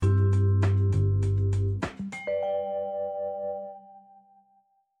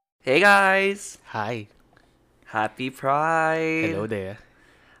Hey guys! Hi. Happy Hello Pride! there.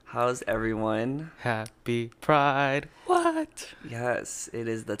 How's everyone? Happy Pride. What? Yes, it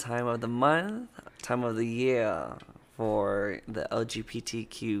is the time of the month, time of the year for the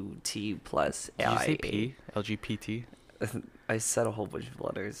LGBTQT plus Did you say IA. P? LGBT? I said a whole bunch of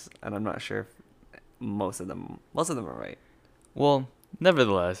letters, and I'm not sure if most of them are right. Well,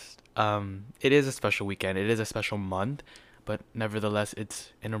 nevertheless, it is a special weekend. It is a special month, but nevertheless,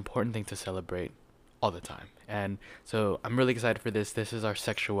 it's an important thing to celebrate all the time. And so I'm really excited for this. This is our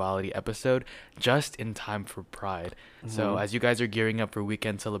sexuality episode, just in time for Pride. So Mm-hmm. as you guys are gearing up for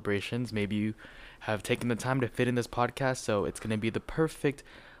weekend celebrations, maybe you have taken the time to fit in this podcast. So it's going to be the perfect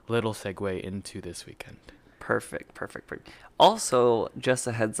little segue into this weekend. Perfect, perfect, perfect. Also, just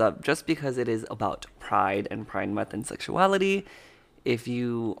a heads up, just because it is about Pride and Pride Month and sexuality, if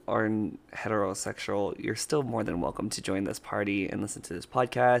you are heterosexual, you're still more than welcome to join this party and listen to this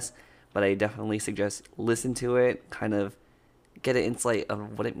podcast. But I definitely suggest listen to it, kind of get an insight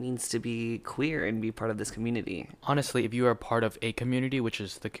of what it means to be queer and be part of this community. Honestly, if you are part of a community, which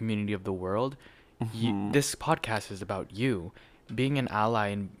is the community of the world, Hmm. this podcast is about you. Being an ally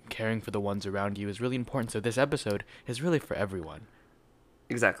and caring for the ones around you is really important. So this episode is really for everyone.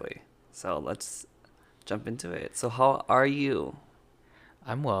 Exactly. So let's jump into it. So how are you?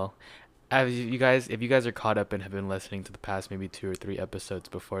 I'm well. As you guys, if you guys are caught up and have been listening to the past maybe two or three episodes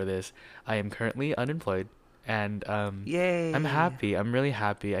before this, I am currently unemployed, and I'm Yay. happy. I'm really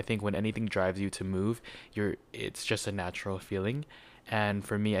happy. I think when anything drives you to move, it's just a natural feeling. And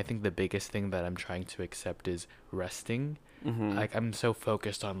for me, I think the biggest thing that I'm trying to accept is resting. Hmm. Like I'm so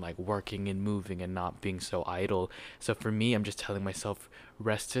focused on like working and moving and not being so idle. So for me, I'm just telling myself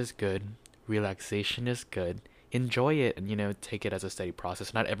rest is good, relaxation is good. Enjoy it and take it as a steady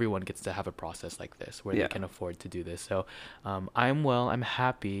process. Not everyone gets to have a process like this where they Yeah. can afford to do this. So I'm well, I'm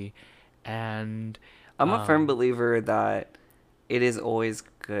happy, and I'm a firm um, believer that it is always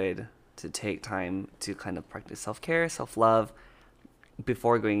good to take time to kind of practice self care, self love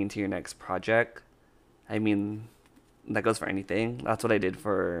before going into your next project. I mean, that goes for anything. That's what I did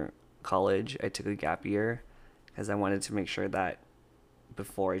for college. I took a gap year because I wanted to make sure that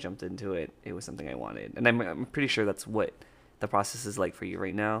before I jumped into it, it was something I wanted. And I'm pretty sure that's what the process is like for you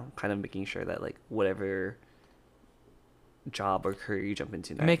right now, kind of making sure that, like, whatever job or career you jump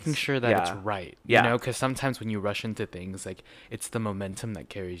into making next. sure that it's Yeah. right, Yeah. because sometimes when you rush into things, like it's the momentum that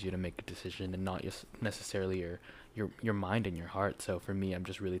carries you to make a decision and not just necessarily your mind and your heart. So for me, I'm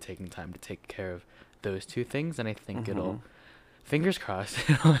just really taking time to take care of those two things, and I think Hmm. it'll, fingers crossed,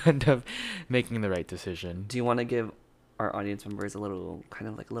 it'll end up making the right decision. Do you want to give our audience members a little, kind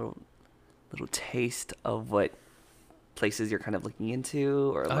of like a little taste of what places you're kind of looking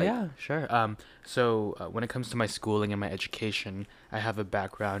into, or Oh like, yeah, sure. So when it comes to my schooling and my education, I have a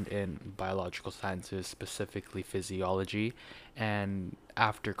background in biological sciences, specifically physiology, and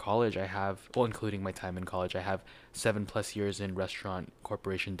after college, well, including my time in college, I have 7+ years in restaurant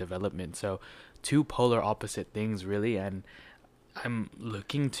corporation development. So two polar opposite things, really, and I'm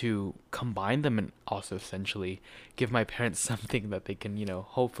looking to combine them and also essentially give my parents something that they can,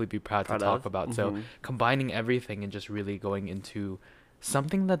 hopefully be proud to proud talk of? about. So Hmm. combining everything and just really going into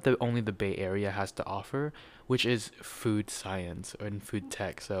something that the only the Bay Area has to offer, which is food science and food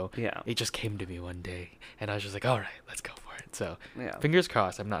tech. So Yeah. it just came to me one day and I was just like, all right, let's go for it. So Yeah. fingers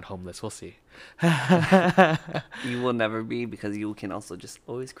crossed, I'm not homeless. We'll see. You will never be, because you can also just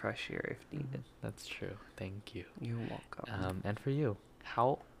always crush here if needed. That's true. Thank you. You're welcome. And for you,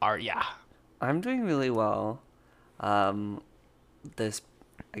 how are ya? I'm doing really well. Um, this,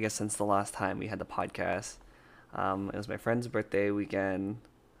 I guess, since the last time we had the podcast, it was my friend's birthday weekend.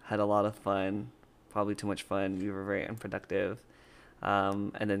 Had a lot of fun, probably too much fun. We were very unproductive.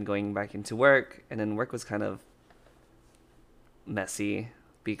 And then going back into work, and then work was kind of messy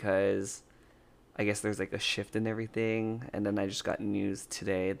because I guess there's like a shift in everything. And then I just got news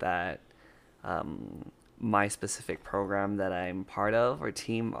today that my specific program that I'm part of or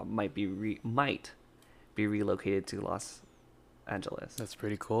team might be relocated to Los Angeles. That's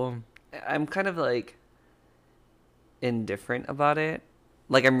pretty cool. I'm kind of like indifferent about it.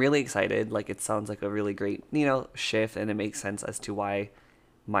 Like, I'm really excited. Like, it sounds like a really great, shift, and it makes sense as to why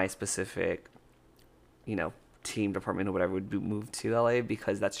my specific, you know, team department or whatever would be moved to LA,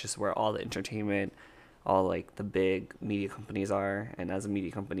 because that's just where all the entertainment, all like the big media companies are, and as a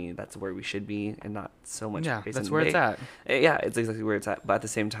media company, that's where we should be, and not so much Yeah, based in that's the where it's Bay. at. Yeah, it's exactly where it's at. But at the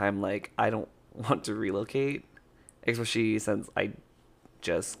same time, like, I don't want to relocate, especially since I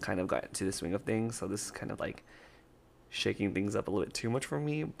just kind of got into the swing of things. So this is kind of like shaking things up a little bit too much for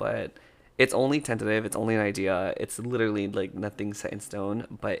me, but It's only tentative. It's only an idea. It's literally like nothing set in stone,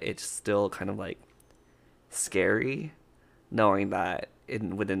 but it's still kind of like scary knowing that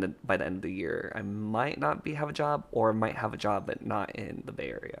by the end of the year I might not be have a job or might have a job but not in the Bay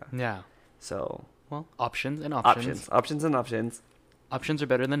Area. Yeah. So Well, options and options. options and options. Options are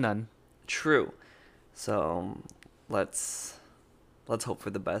better than none. True. So let's hope for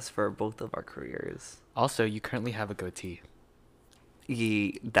the best for both of our careers. Also, you currently have a goatee.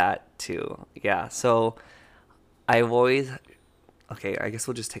 That too. Yeah. So I've always okay, I guess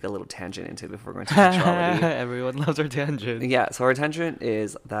we'll just take a little tangent into it before going to sexuality. Everyone loves our tangent. Yeah, so our tangent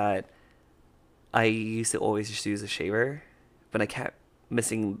is that I used to always just use a shaver, but I kept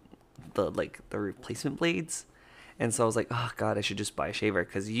missing the replacement blades. And so I was like, "Oh god, I should just buy a shaver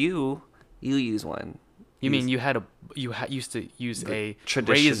cuz you use one." You mean used to use a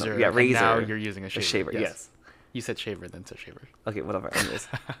traditional razor, yeah, and razor. now you're using a A shaver. shaver, yes. You said shaver, then said shaver. Okay, whatever. Anyways,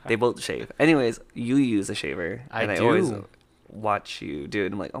 they both shave. Anyways, you use a shaver, I and I do. always watch you do it.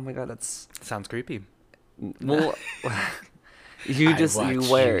 And I'm like, oh my god, that's Sounds creepy. well. You I just watch you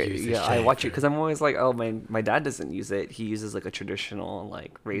you wear it. use a Yeah, I watch it shaver. because I'm always like, oh my dad doesn't use it. He uses like a traditional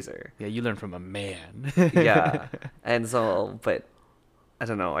like razor. Yeah, you learn from a man. Yeah, and so but I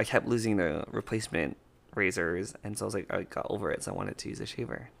don't know. I kept losing the replacement razors, and so I was like, I got over it. So I wanted to use a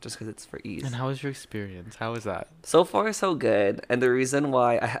shaver just because it's for ease. And how was your experience? How was that? So far, so good. And the reason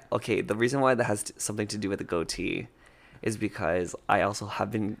why the reason why that has something to do with the goatee is because I also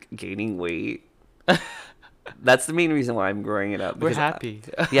have been gaining weight. That's the main reason why I'm growing it up. We're because happy.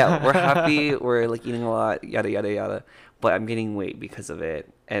 yeah, we're happy. We're like eating a lot, yada yada yada. But I'm gaining weight because of it,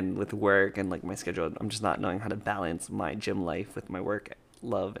 and with work and like my schedule, I'm just not knowing how to balance my gym life with my work,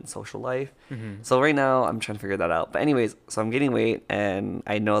 love, and social life. Mhm. So right now, I'm trying to figure that out. But anyways, so I'm gaining weight, and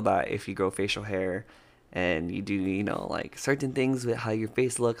I know that if you grow facial hair, and you do, like certain things with how your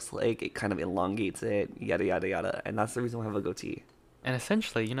face looks, like it kind of elongates it, yada yada yada. And that's the reason why I have a goatee. And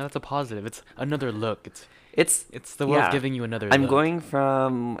essentially, that's a positive. It's another look. It's It's the world yeah. giving you another I'm look. going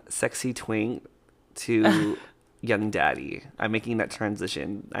from sexy twink to young daddy. I'm making that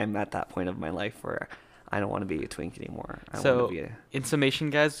transition. I'm at that point of my life where I don't want to be a twink anymore. I want So, to be a in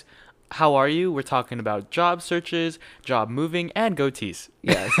summation, guys, how are you? We're talking about job searches, job moving, and goatees.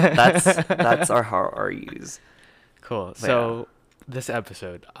 yes. That's our how are yous. Cool. But So, this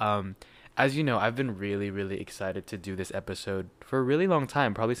episode, as you know, I've been really, really excited to do this episode for a really long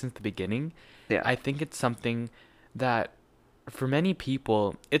time, probably since the beginning. Yeah. I think it's something that, for many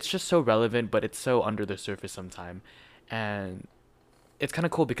people, it's just so relevant, but it's so under the surface sometimes. And it's kind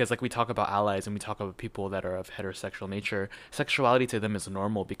of cool because, like, we talk about allies and we talk about people that are of heterosexual nature. Sexuality to them is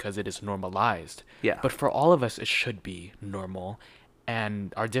normal because it is normalized. Yeah. But for all of us, it should be normal.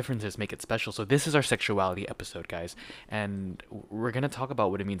 And our differences make it special. So this is our sexuality episode, guys. And we're going to talk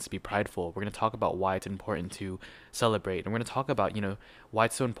about what it means to be prideful. We're going to talk about why it's important to celebrate. And we're going to talk about, why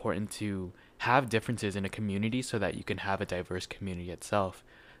it's so important to have differences in a community so that you can have a diverse community itself.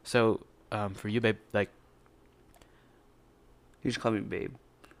 So for you, babe, like, You just call me babe.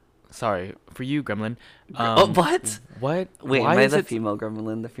 sorry, for you, Gremlin. What? What? Wait, why am I is the it female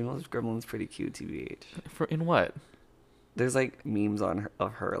gremlin? The female gremlin's pretty cute, TBH. in what? There's like memes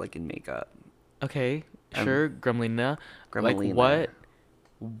of her like in makeup. Okay, I'm sure, Gremlina. Like, Gremlina. what?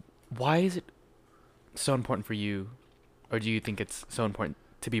 Why is it so important for you, or do you think it's so important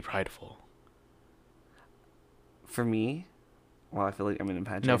to be prideful? For me, well, I feel like I'm in a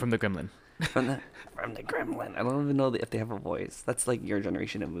pageant. No, from the Gremlin. from the gremlin. I don't even know if they have a voice. That's like your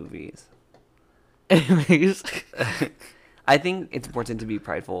generation of movies. Anyways, I think it's important to be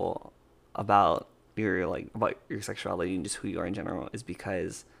prideful about about your sexuality and just who you are in general, is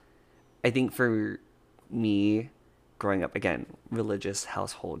because I think for me, growing up, again, religious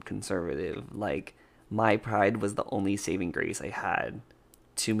household, conservative, like my pride was the only saving grace I had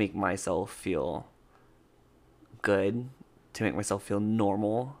to make myself feel good, to make myself feel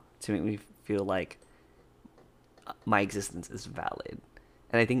normal, to make me feel like my existence is valid.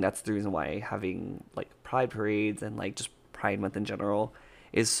 And I think that's the reason why having like pride parades and like just Pride Month in general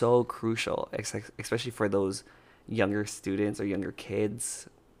is so crucial, especially for those younger students or younger kids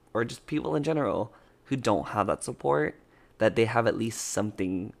or just people in general who don't have that support, that they have at least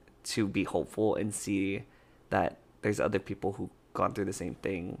something to be hopeful and see that there's other people who gone through the same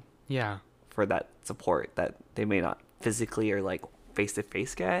thing, yeah, for that support that they may not physically or like face to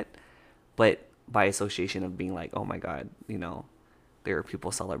face get, but by association of being like, oh my god, there are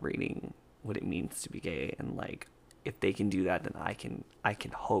people celebrating what it means to be gay, and like if they can do that, then I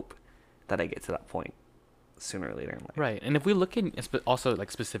can hope that I get to that point. sooner or later in life. Right. And if we look in also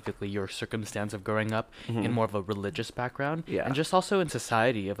like specifically your circumstance of growing up in Hmm. more of a religious background Yeah. and just also in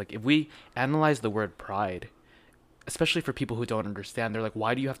society of like if we analyze the word pride, especially for people who don't understand, they're like,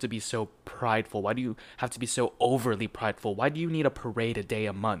 why do you have to be so prideful? Why do you have to be so overly prideful? Why do you need a parade a day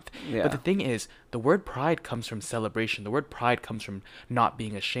a month? But the Yeah. thing is, the word pride comes from celebration. The word pride comes from not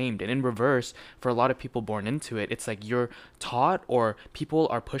being ashamed. And in reverse, for a lot of people born into it, it's like you're taught or people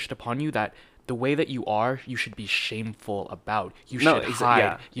are pushed upon you that the way that you are, you should be shameful about. You No, should hide.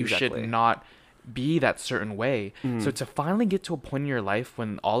 yeah, You should exactly. not be that certain way. So Mhm. to finally get to a point in your life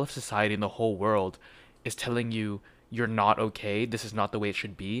when all of society and the whole world is telling you you're not okay, this is not the way it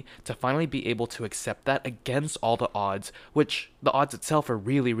should be, to finally be able to accept that against all the odds, which the odds itself are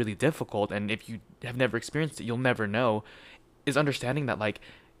really, really difficult, and if you have never experienced it, you'll never know, is understanding that like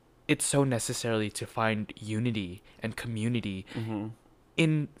it's so necessary to find unity and community Mhm.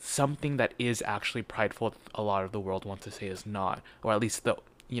 in something that is actually prideful. A lot of the world wants to say is not, or at least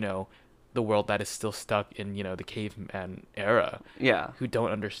you know the world that is still stuck in the caveman era, Yeah. who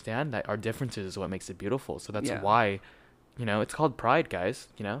don't understand that our differences is what makes it beautiful. So that's Yeah. why it's called pride, guys.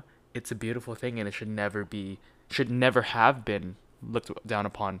 It's a beautiful thing, and it should never have been looked down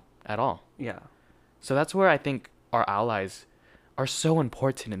upon at all. Yeah. So that's where I think our allies are so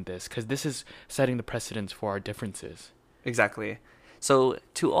important in this, because this is setting the precedence for our differences. Exactly. So,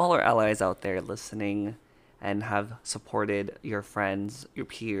 to all our allies out there listening and have supported your friends, your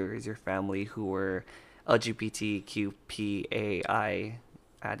peers, your family who were LGBTQPAI,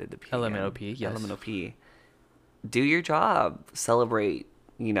 added the P again, LMNOP, yes. LMNOP, do your job, celebrate,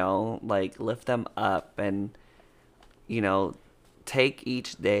 like lift them up and, you know, take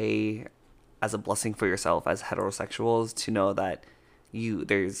each day as a blessing for yourself as heterosexuals to know that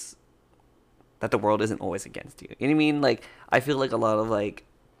there's that the world isn't always against you. You know what I mean? Like I feel like a lot of like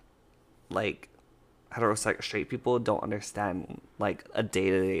heterosexual straight people don't understand like a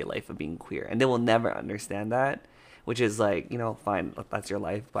day-to-day life of being queer, and they will never understand that, which is like fine, that's your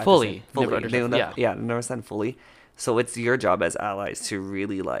life, but Fully, fully never they will understand. never, Yeah. yeah, never understand fully. So it's your job as allies to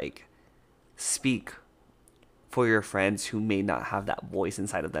really like speak for your friends who may not have that voice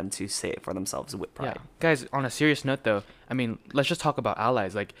inside of them to say it for themselves with Yeah. pride. Guys, on a serious note though, I mean, let's just talk about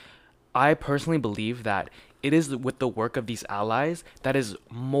allies. Like, I personally believe that it is with the work of these allies that is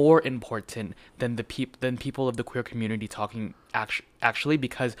more important than than people of the queer community talking actually,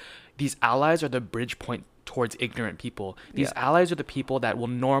 because these allies are the bridge point towards ignorant people. These Yeah. allies are the people that will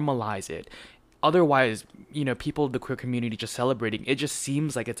normalize it. Otherwise, people of the queer community just celebrating, it just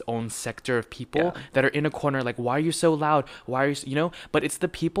seems like its own sector of people Yeah. that are in a corner like, why are you so loud? Why are you? But it's the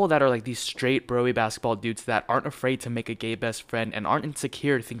people that are like these straight broy basketball dudes that aren't afraid to make a gay best friend and aren't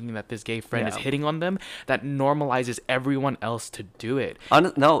insecure thinking that this gay friend is Yeah. hitting on them, that normalizes everyone else to do it.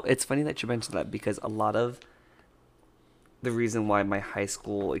 No, it's funny that you mentioned that because a lot of the reason why my high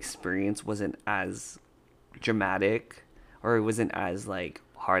school experience wasn't as dramatic or it wasn't as like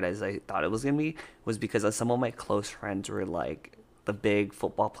hard as I thought it was gonna be was because some of my close friends were like the big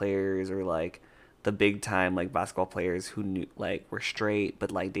football players or like the big time like basketball players who knew like were straight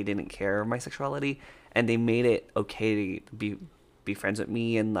but like they didn't care of my sexuality, and they made it okay to be friends with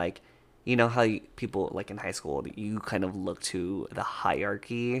me. And like how people like in high school you kind of look to the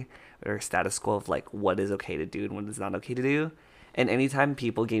hierarchy or status quo of like what is okay to do and what is not okay to do. And anytime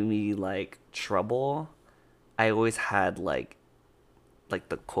people gave me like trouble, I always had like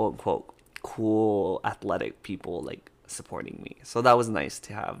the quote unquote cool athletic people like supporting me. So that was nice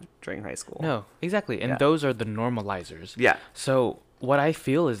to have during high school. No, exactly. And Yeah. those are the normalizers. Yeah. So what I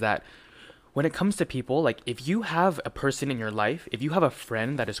feel is that when it comes to people, like if you have a person in your life, if you have a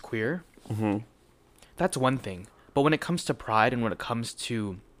friend that is queer, Mm-hmm. that's one thing. But when it comes to pride and when it comes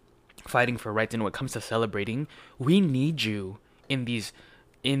to fighting for rights and when it comes to celebrating, we need you in these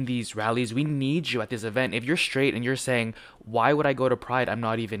rallies. We need you at this event. If you're straight and you're saying, why would I go to pride? I'm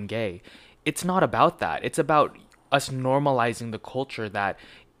not even gay. It's not about that. It's about us normalizing the culture that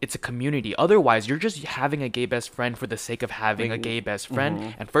it's a community. Otherwise, you're just having a gay best friend for the sake of having a gay best friend.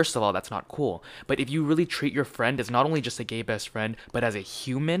 Mm-hmm. And first of all, that's not cool. But if you really treat your friend as not only just a gay best friend, but as a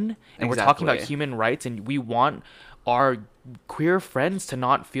human, and we're talking about Exactly. human rights, and we want our queer friends to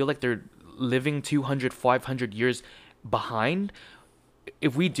not feel like they're living 200, 500 years behind.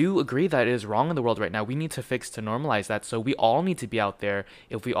 If we do agree that it is wrong in the world right now, we need to fix to normalize that. So we all need to be out there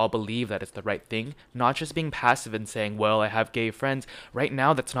if we all believe that it's the right thing, not just being passive and saying, well, I have gay friends. Right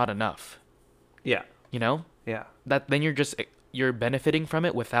now, that's not enough. Yeah. You know? Yeah. That then you're benefiting from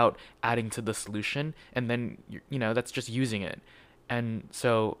it without adding to the solution, and then that's just using it. And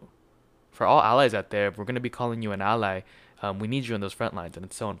so for all allies out there, if we're going to be calling you an ally, we need you on those front lines, and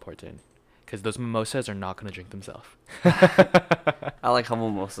it's so important. because those mimosas are not gonna drink themselves. I like how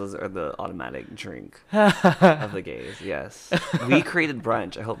mimosas are the automatic drink of the gays. Yes, we created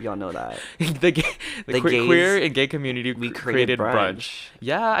brunch. I hope y'all know that. the gay, the The queer, queer gays, and gay community we created created brunch. brunch.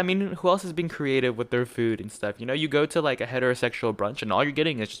 Yeah, I mean, who else is being creative with their food and stuff? You know, you go to like a heterosexual brunch and all you're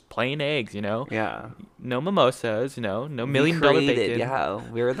getting is just plain eggs. You know, Yeah, no mimosas. You know, no we $1,000,000 created. bacon. Yeah,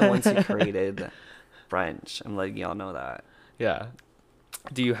 we were the ones who created brunch. I'm letting y'all know that. Yeah.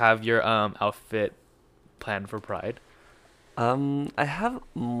 Do you have your outfit planned for Pride? I have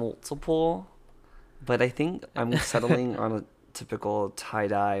multiple, but I think I'm settling on a typical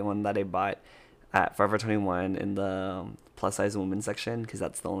tie-dye one that I bought at Forever 21 in the plus size women's section because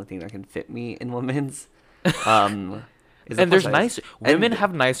that's the only thing that can fit me in women's. Um, is a And plus there's size. nice women And-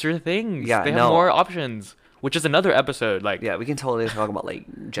 have nicer things. Yeah, they have no. more options, which is another episode. Like, Yeah, we can totally talk about like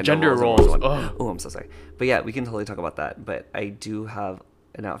Gender and roles. and Ugh. Oh, I'm so sorry. But yeah, we can totally talk about that. But I do have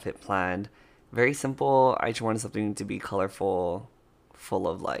an outfit planned. Very simple. I just wanted something to be colorful, full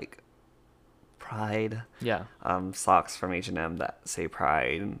of like pride. yeah, Socks from H&M that say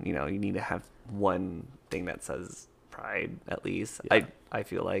pride. You know, you need to have one thing that says pride at least. Yeah. I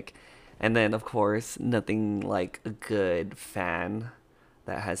feel like. And then of course, nothing like a good fan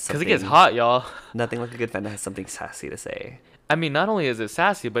that has because something. it gets hot, y'all. Nothing like a good fan that has something sassy to say. I mean, not only is it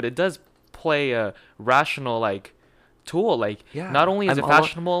sassy, but it does play a rational like tool. Like, Yeah, not only is I'm it all-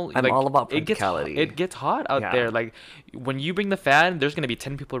 fashionable, I'm like, all about it gets practicality. it gets hot out Yeah. there. Like, when you bring the fan, there's gonna be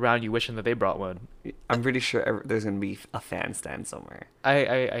 10 people around you wishing that they brought one. I'm pretty sure there's gonna be a fan stand somewhere.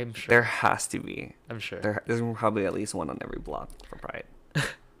 I'm sure. There has to be. I'm sure. There's probably at least one on every block for Pride.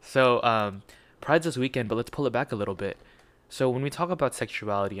 So, Pride's this weekend, but let's pull it back a little bit. So, when we talk about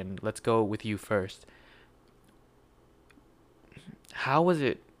sexuality, and let's go with you first, how was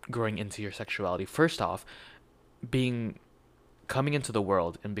it growing into your sexuality? First off, coming into the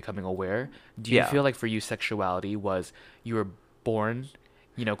world and becoming aware, do you Yeah. feel like for you sexuality was you were born,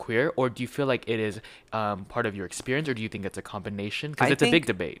 queer, or do you feel like it is part of your experience, or do you think it's a combination? Because I it's a big think-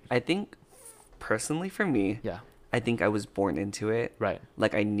 debate. I think, personally for me, Yeah, I think I was born into it. right.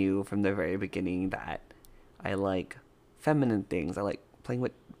 Like I knew from the very beginning that I like feminine things. I like playing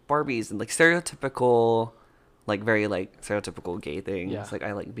with Barbies and like stereotypical, like very like stereotypical gay things. Yeah. Like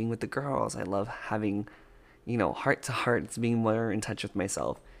I like being with the girls. I love having, heart to hearts, being more in touch with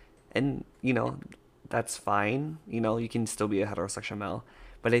myself. And, that's fine. You can still be a heterosexual male.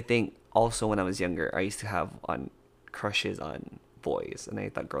 But I think also when I was younger, I used to have crushes on boys, and I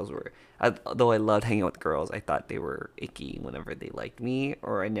thought girls were, though I loved hanging out with girls, I thought they were icky whenever they liked me,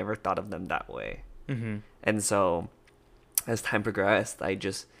 or I never thought of them that way. Mm-hmm. And so as time progressed, I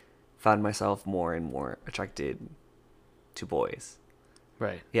just found myself more and more attracted to boys.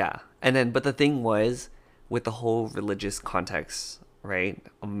 Right. Yeah. And then, but the thing was, with the whole religious context, right,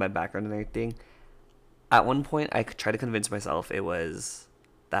 of my background and everything, at one point I could try to convince myself it was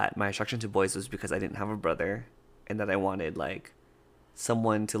that my attraction to boys was because I didn't have a brother, and that I wanted like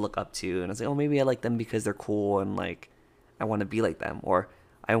someone to look up to, and I was like, oh, maybe I like them because they're cool, and like I want to be like them, or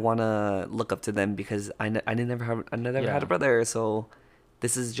I want to look up to them because I never had a brother, so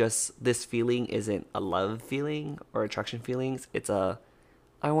this feeling isn't a love feeling or attraction feelings, it's a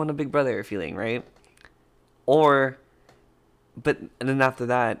I want a big brother feeling, right? And then after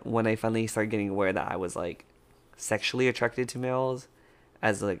that, when I finally started getting aware that I was like sexually attracted to males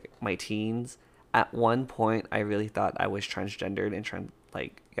as like my teens, at one point I really thought I was transgendered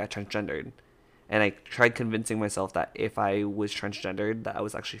transgendered. And I tried convincing myself that if I was transgendered, that I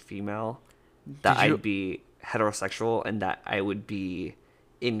was actually female, that Did you- I'd be heterosexual, and that I would be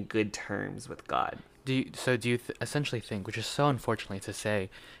in good terms with God. Do you essentially think, which is so unfortunately to say,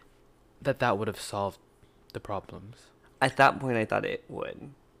 that would have solved the problems? At that point, I thought it would.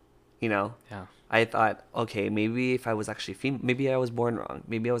 Yeah. I thought, okay, maybe if I was actually maybe I was born wrong.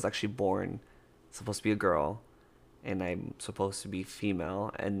 Maybe I was actually born supposed to be a girl, and I'm supposed to be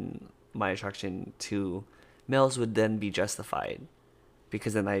female, and my attraction to males would then be justified,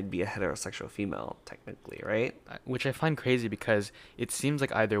 because then I'd be a heterosexual female, technically, right? Which I find crazy because it seems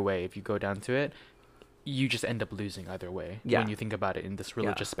like either way, if you go down to it, you just end up losing either way. Yeah. When you think about it in this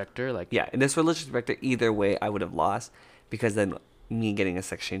religious specter, like Yeah, in this religious specter, either way, I would have lost, because then me getting a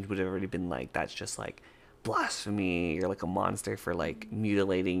sex change would have already been like, that's just like blasphemy. You're like a monster for like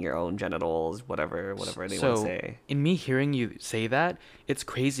mutilating your own genitals, whatever they want to say. In me hearing you say that, it's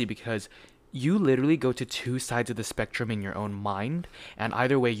crazy because you literally go to two sides of the spectrum in your own mind, and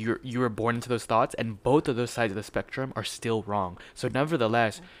either way you were born into those thoughts, and both of those sides of the spectrum are still wrong. So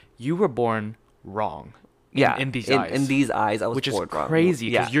nevertheless, you were born wrong. Yeah, in these eyes. In these eyes, I was Which is born wrong. crazy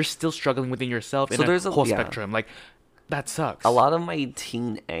because Yeah. you're still struggling within yourself in So a there's whole yeah. spectrum. Like, that sucks. A lot of my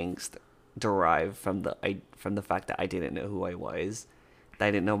teen angst derived from the fact that I didn't know who I was, that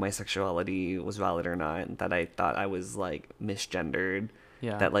I didn't know my sexuality was valid or not, that I thought I was like misgendered,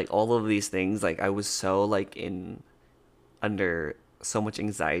 Yeah. that like all of these things, like I was so like under so much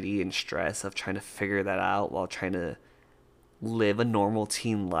anxiety and stress of trying to figure that out while trying to live a normal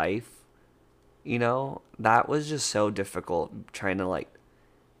teen life. That was just so difficult, trying to like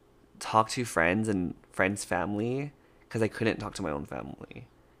talk to friends and friends' family, because I couldn't talk to my own family.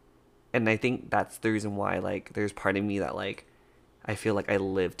 And I think that's the reason why, like, there's part of me that, like, I feel like I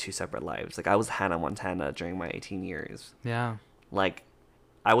lived two separate lives. Like, I was Hannah Montana during my 18 years. Yeah. Like,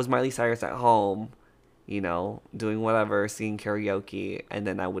 I was Miley Cyrus at home, doing whatever, singing karaoke, and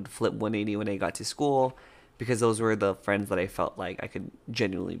then I would flip 180 when I got to school, because those were the friends that I felt like I could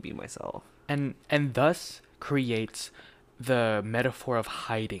genuinely be myself. And thus creates the metaphor of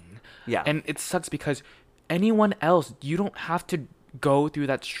hiding. Yeah. And it sucks because anyone else, you don't have to go through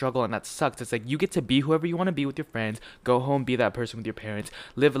that struggle, and that sucks. It's like you get to be whoever you want to be with your friends, go home, be that person with your parents,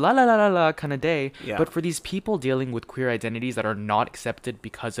 live la la la la la kind of day. Yeah. But for these people dealing with queer identities that are not accepted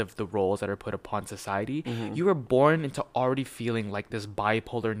because of the roles that are put upon society, you are born into already feeling like this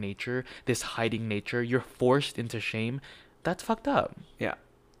bipolar nature, this hiding nature. You're forced into shame. That's fucked up. Yeah.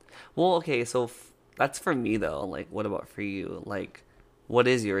 Well, okay, so that's for me though. Like, what about for you? Like, what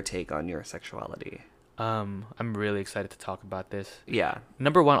is your take on your sexuality? I'm really excited to talk about this. Yeah.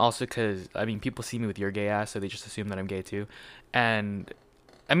 Number one, also because, I mean, people see me with your gay ass, so they just assume that I'm gay too. And,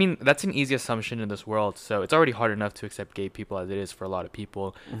 I mean, that's an easy assumption in this world, so it's already hard enough to accept gay people as it is for a lot of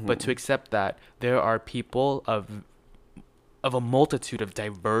people. But to accept that there are people of a multitude of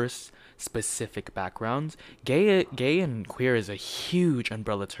diverse, specific backgrounds, gay and queer is a huge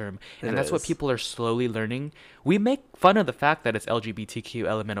umbrella term. And that's what people are slowly learning. We make fun of the fact that it's LGBTQ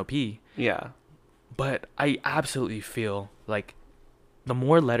LMNOP. Yeah. But I absolutely feel like the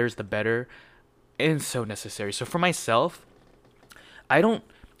more letters, the better. And it's so necessary. So for myself,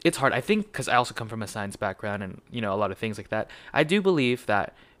 it's hard. I think because I also come from a science background and, a lot of things like that. I do believe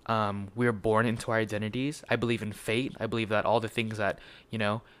that we're born into our identities. I believe in fate. I believe that all the things that,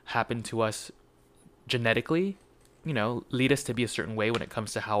 happen to us genetically, lead us to be a certain way when it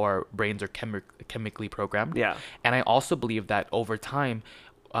comes to how our brains are chemically programmed. Yeah. And I also believe that over time,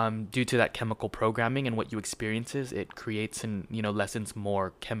 due to that chemical programming and what you experiences, it creates and lessens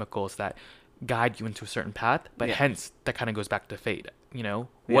more chemicals that guide you into a certain path. But hence, that kind of goes back to fate.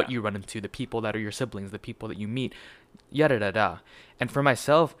 What you run into, the people that are your siblings, the people that you meet, yada da da. And for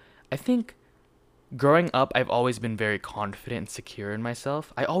myself, I think growing up, I've always been very confident and secure in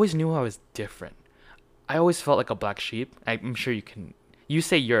myself. I always knew I was different. I always felt like a black sheep. I'm sure you can. You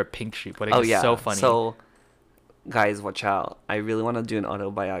say you're a pink sheep, but it's so funny. So, guys, watch out. I really want to do an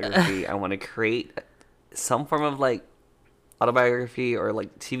autobiography. I want to create some form of like autobiography or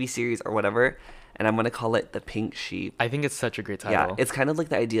like TV series or whatever, and I'm going to call it The Pink Sheep. I think it's such a great title. Yeah, it's kind of like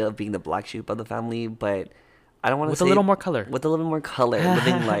the idea of being the black sheep of the family, but I don't want to say... With a little more color. With a little more color,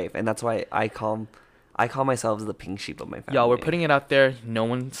 living life, and that's why I call myself the pink sheep of my family. Y'all, we're putting it out there. No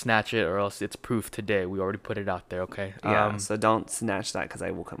one snatch it or else it's proof today. We already put it out there, okay? Yeah, so don't snatch that because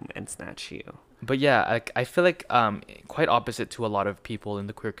I will come and snatch you. But yeah, I feel like quite opposite to a lot of people in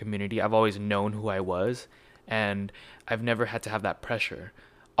the queer community. I've always known who I was, and I've never had to have that pressure.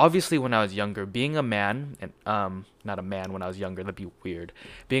 Obviously, when I was younger, being a man, and not a man when I was younger, that'd be weird.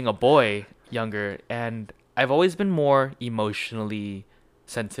 Being a boy younger, and I've always been more emotionally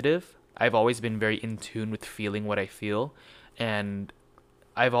sensitive. I've always been very in tune with feeling what I feel, and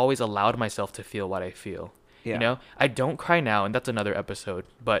I've always allowed myself to feel what I feel. Yeah. I don't cry now, and that's another episode,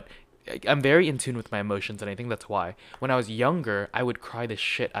 but I'm very in tune with my emotions, and I think that's why. When I was younger, I would cry the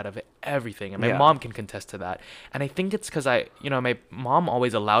shit out of everything, and my mom can contest to that. And I think it's because my mom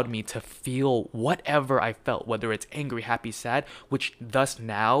always allowed me to feel whatever I felt, whether it's angry, happy, sad, which thus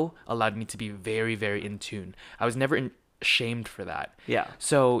now allowed me to be very, very in tune. I was never shamed for that. Yeah.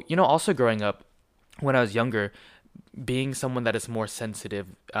 So, also growing up, when I was younger, being someone that is more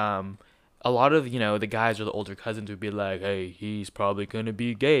sensitive, a lot of, the guys or the older cousins would be like, hey, he's probably going to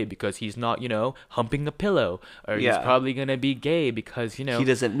be gay because he's not, humping a pillow. Or he's probably going to be gay because, he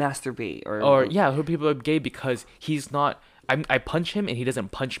doesn't masturbate. Or people are gay because he's not... I punch him and he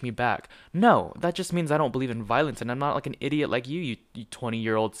doesn't punch me back. No, that just means I don't believe in violence, and I'm not like an idiot like you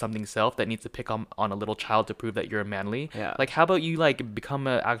 20-year-old something self that needs to pick on a little child to prove that you're manly. Yeah. Like, how about you become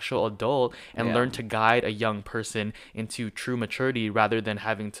an actual adult and learn to guide a young person into true maturity rather than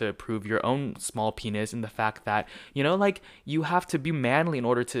having to prove your own small penis and the fact that you have to be manly in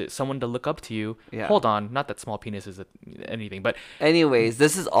order to someone to look up to you. Yeah. Hold on, not that small penis is anything, but anyways,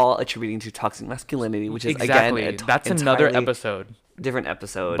 this is all attributing to toxic masculinity, which is exactly again that's another episode. different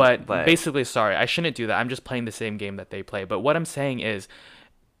episode, But but basically, sorry, I shouldn't do that. I'm just playing the same game that they play. But what I'm saying is,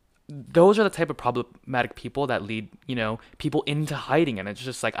 those are the type of problematic people that lead, people into hiding. And it's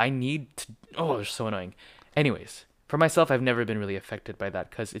just like, I need to, oh, they're so annoying. Anyways, for myself, I've never been really affected by that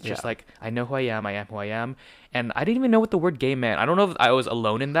because it's just Yeah. like, I know who I am who I am. And I didn't even know what the word gay meant. I don't know if I was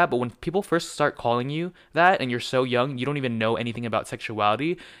alone in that, but when people first start calling you that and you're so young, you don't even know anything about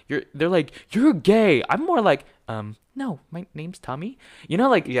sexuality, they're like, you're gay. I'm more like, no, my name's Tommy.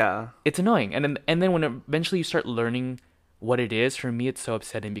 Like, yeah, it's annoying. And then when eventually you start learning what it is, for me it's so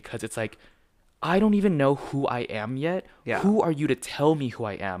upsetting because it's like, I don't even know who I am yet. Yeah. Who are you to tell me who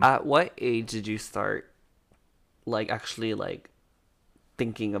I am? at what age did you start like actually like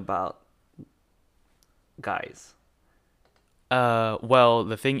thinking about guys? Well,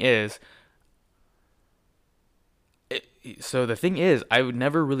 the thing is, I would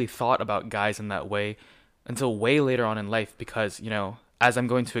never really thought about guys in that way until way later on in life because, as I'm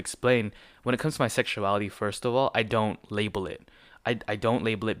going to explain, when it comes to my sexuality, first of all, I don't label it. I don't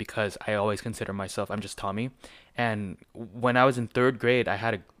label it because I always consider myself, I'm just Tommy. And when I was in third grade, I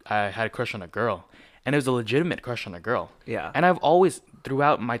had a crush on a girl, and it was a legitimate crush on a girl. Yeah. And I've always,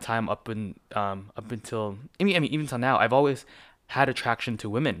 throughout my time up until, even till now, I've always had attraction to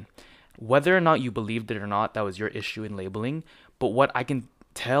women. Whether or not you believed it or not, that was your issue in labeling. But what I can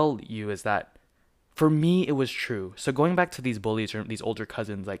tell you is that for me, it was true. So going back to these bullies or these older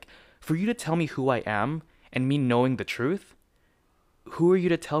cousins, like, for you to tell me who I am and me knowing the truth, who are you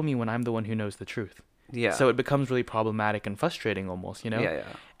to tell me when I'm the one who knows the truth? Yeah. So it becomes really problematic and frustrating almost, Yeah, yeah.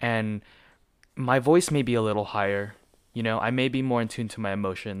 And my voice may be a little higher, I may be more in tune to my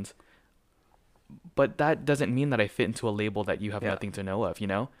emotions, but that doesn't mean that I fit into a label that you have Yeah. nothing to know of.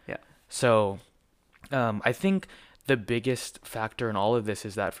 Yeah. So I think the biggest factor in all of this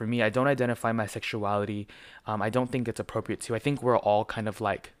is that for me, I don't identify my sexuality. I don't think it's appropriate to. I think we're all kind of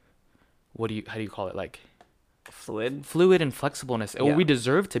like, how do you call it? Like fluid and flexibleness. Or Yeah. we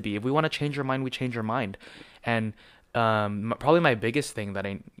deserve to be. If we want to change our mind, we change our mind. And probably my biggest thing that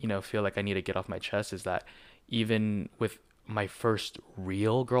I feel like I need to get off my chest is that even with my first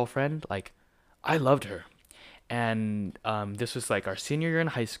real girlfriend, like, I loved her. And this was like our senior year in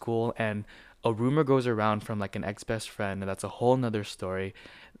high school, and a rumor goes around from like an ex-best friend, and that's a whole nother story,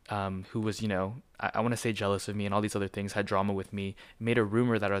 who was, I want to say jealous of me and all these other things, had drama with me, made a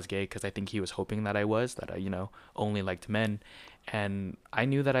rumor that I was gay because I think he was hoping that I only liked men. And I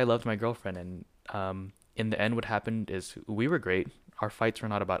knew that I loved my girlfriend. And in the end, what happened is we were great. Our fights were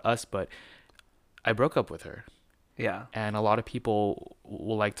not about us, but I broke up with her. Yeah. And a lot of people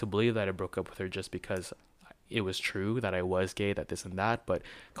will like to believe that I broke up with her just because it was true that I was gay, that this and that. But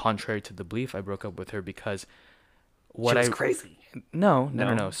contrary to the belief, I broke up with her because She was crazy. No.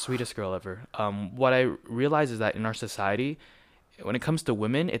 No? Sweetest girl ever. What I realize is that in our society, when it comes to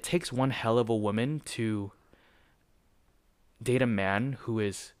women, it takes one hell of a woman to date a man who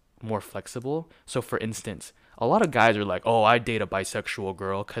is more flexible. So for instance, a lot of guys are like, oh, I date a bisexual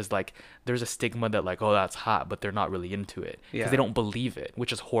girl because like there's a stigma that like, oh, that's hot, but they're not really into it because Yeah. they don't believe it,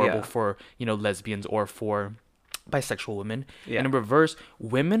 which is horrible Yeah. for lesbians or for bisexual women. Yeah. And in reverse,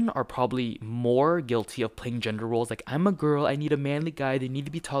 women are probably more guilty of playing gender roles. Like, I'm a girl, I need a manly guy, they need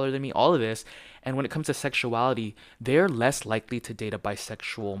to be taller than me, all of this. And when it comes to sexuality, they're less likely to date a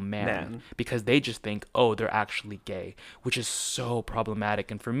bisexual man. Because they just think, oh, they're actually gay, which is so problematic.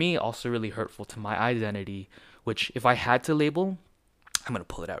 And for me, also really hurtful to my identity, which if I had to label, I'm going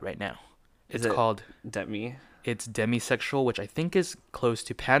to pull it out right now. Is It's it called, Demi? it's demisexual, which I think is close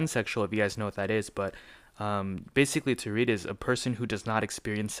to pansexual, if you guys know what that is. But basically, to read is a person who does not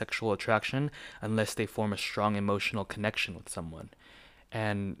experience sexual attraction unless they form a strong emotional connection with someone.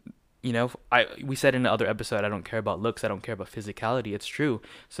 And we said in the other episode, I don't care about looks, I don't care about physicality. It's true.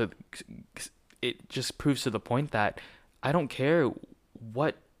 So it just proves to the point that I don't care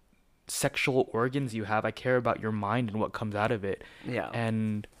what sexual organs you have. I care about your mind and what comes out of it. Yeah.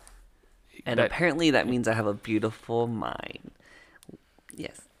 And And apparently that means I have a beautiful mind.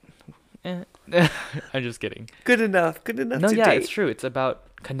 Yes. I'm just kidding. Good enough. Good enough No, to yeah, date. it's true. It's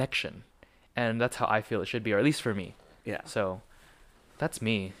about connection, and that's how I feel it should be, or at least for me. Yeah. So that's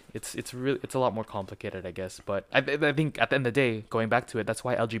me. It's a lot more complicated, I guess. But I think at the end of the day, going back to it, that's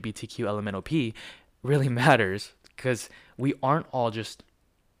why LGBTQ LMNOP really matters, because we aren't all just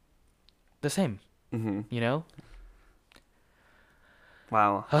the same. Mm-hmm.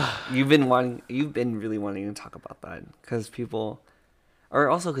 Wow. You've been really wanting to talk about that because people, or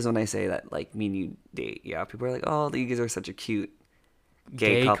also because when I say that, like, me and you date, yeah, people are like, oh, you guys are such a cute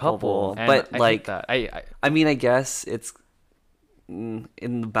gay couple. And But I like, hate that. I mean, I guess it's in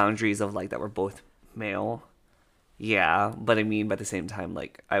the boundaries of like that we're both male, Yeah, but I mean, by the same time,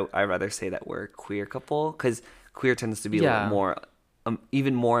 like I rather say that we're a queer couple because queer tends to be a little Yeah. more,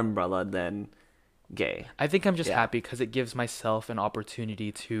 even more umbrella than gay. I think I'm just Yeah, happy because it gives myself an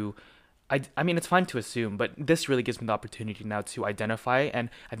opportunity to. I mean, it's fine to assume, but this really gives me the opportunity now to identify. And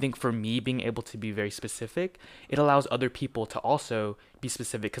I think for me, being able to be very specific, it allows other people to also be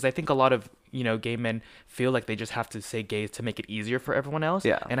specific. Because I think a lot of, gay men feel like they just have to say gay to make it easier for everyone else.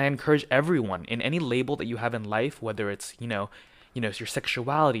 yeah, And I encourage everyone in any label that you have in life, whether it's, it's your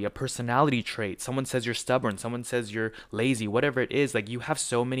sexuality, a personality trait. Someone says you're stubborn, someone says you're lazy, whatever it is. Like, you have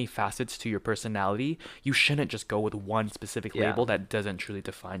so many facets to your personality. You shouldn't just go with one specific yeah, label that doesn't truly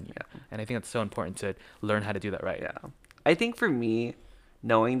define you. yeah, And I think it's so important to learn how to do that right. yeah. I think for me,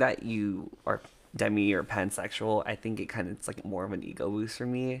 knowing that you are demi or pansexual, I think it kind of it's like more of an ego boost for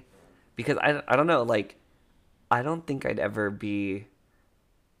me because I don't know, like I don't think I'd ever be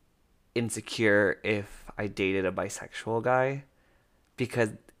insecure if I dated a bisexual guy because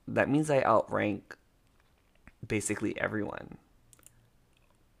that means I outrank basically everyone.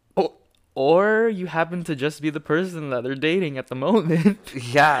 Or you happen to just be the person that they're dating at the moment.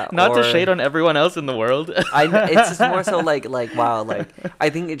 Yeah, Not to or shade on everyone else in the world. it's just more so like wow, like I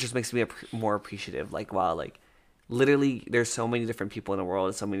think it just makes me more appreciative. Like wow, like literally, there's so many different people in the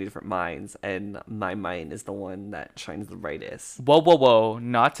world, so many different minds, and my mind is the one that shines the brightest. Whoa, whoa, whoa.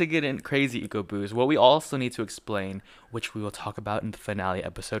 Not to get in crazy ego boost. What we also need to explain, which we will talk about in the finale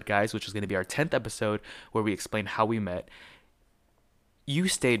episode, guys, which is going to be our 10th episode, where we explain how we met. You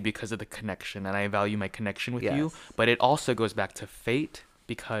stayed because of the connection, and I value my connection with you, Yes. but it also goes back to fate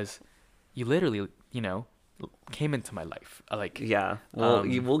because you literally, came into my life. Yeah, well,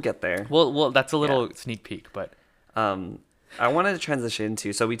 Um, we'll get there. well, that's a little Yeah. sneak peek, but Um, I wanted to transition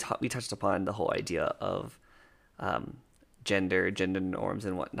to so we touched upon the whole idea of gender norms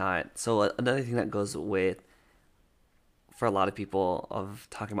and whatnot. So another thing that goes with for a lot of people of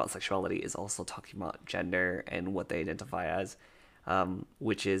talking about sexuality is also talking about gender and what they identify as,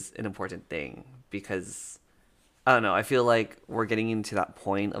 which is an important thing because I don't know. I feel like we're getting into that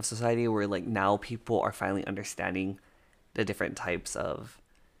point of society where like now people are finally understanding the different types of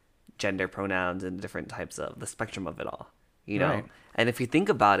gender pronouns and the different types of the spectrum of it all, you know? Right. And if you think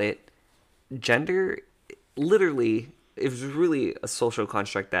about it, gender literally is really a social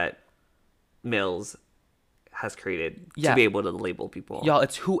construct that males has created to Yeah. be able to label people. y'all,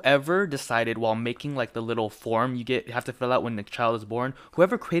 it's whoever decided while making like the little form you have to fill out when the child is born.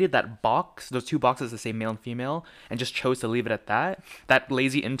 Whoever created that box, those two boxes that say male and female, and just chose to leave it at that. That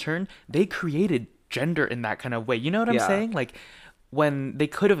lazy intern, they created gender in that kind of way. You know what I'm Yeah. saying? Like when they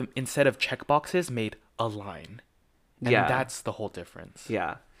could have instead of check boxes made a line, and Yeah. that's the whole difference.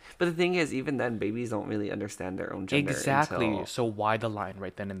 Yeah. But the thing is, even then, babies don't really understand their own gender Exactly. until... So why the line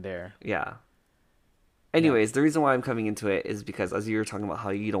right then and there? Yeah. Anyways, the reason why I'm coming into it is because as you were talking about how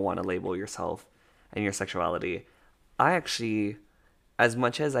you don't want to label yourself and your sexuality, I actually, as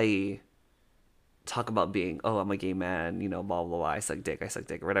much as I talk about being, oh, I'm a gay man, you know, blah, blah, blah, I suck dick,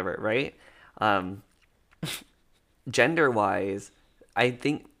 or whatever, right? Um, Gender-wise, I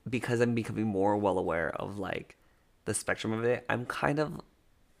think because I'm becoming more well aware of, like, the spectrum of it,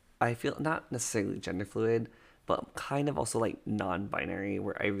 I feel not necessarily gender fluid, but I'm kind of also, like, non-binary,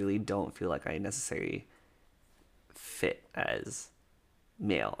 where I really don't feel like I necessarily fit as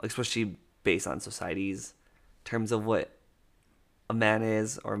male, especially based on society's terms of what a man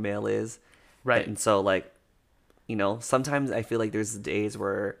is or male is. Right. And so, like, you know, sometimes I feel like there's days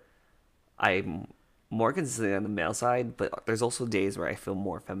where I'm more consistently on the male side, but there's also days where I feel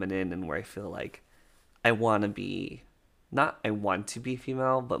more feminine and where I feel like I want to be, not I want to be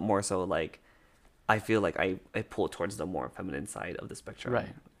female, but more so like I feel like I pull towards the more feminine side of the spectrum.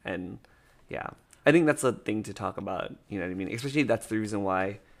 Right. And yeah, I think that's a thing to talk about. You know what I mean? Especially that's the reason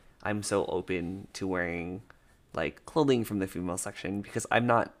why I'm so open to wearing like clothing from the female section because I'm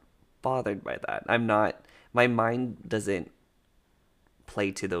not bothered by that. My mind doesn't play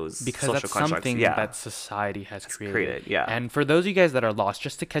to those Because social that's constructs. something Yeah. that society has created. Yeah. And for those of you guys that are lost,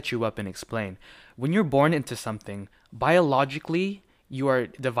 just to catch you up and explain, when you're born into something, biologically, you are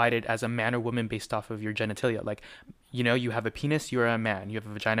divided as a man or woman based off of your genitalia. Like, you know, you have a penis, you're a man. You have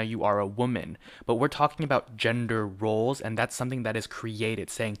a vagina, you are a woman. But we're talking about gender roles, and that's something that is created,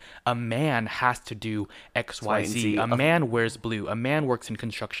 saying a man has to do X, Y, Z. A man wears blue. A man works in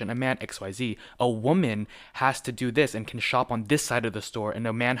construction. A man X, Y, Z. A woman has to do this and can shop on this side of the store, and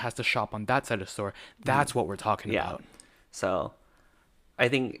a man has to shop on that side of the store. That's what we're talking about. So I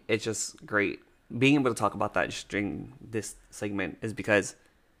think it's just great being able to talk about that just during this segment is because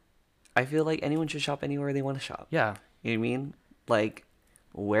I feel like anyone should shop anywhere they want to shop. Yeah. You know what I mean? Like,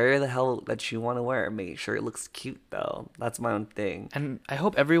 wear the hell that you want to wear. Make sure it looks cute though. That's my own thing. And I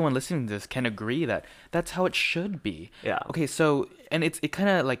hope everyone listening to this can agree that that's how it should be. Yeah. Okay, so and it kind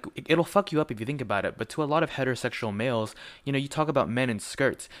of like it'll fuck you up if you think about it, but to a lot of heterosexual males, you talk about men in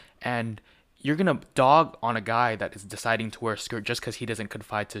skirts, and you're gonna dog on a guy that is deciding to wear a skirt just because he doesn't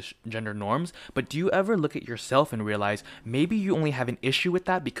confide to gender norms. But do you ever look at yourself and realize maybe you only have an issue with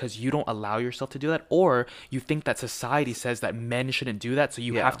that because you don't allow yourself to do that, or you think that society says that men shouldn't do that, so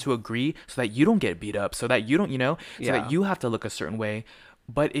you Yeah. have to agree so that you don't get beat up, so that you don't, so Yeah. that you have to look a certain way.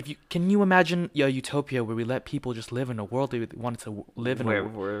 But can you imagine a utopia where we let people just live in a world they wanted to live in?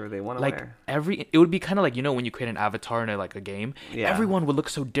 Where they want to Like wear. it would be kind of like when you create an avatar in a game, Yeah. everyone would look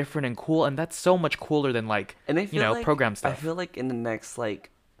so different and cool, and that's so much cooler than And I feel like program I stuff. feel like in the next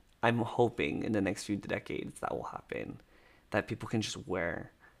I'm hoping in the next few decades that will happen, that people can just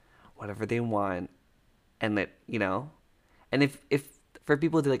wear whatever they want, and and if for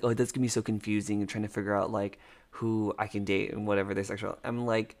people to like, oh, that's gonna be so confusing and trying to figure out like who I can date and whatever their sexual, I'm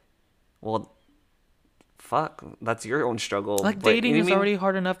like, well, fuck, that's your own struggle. Like But, dating you know is what I mean? already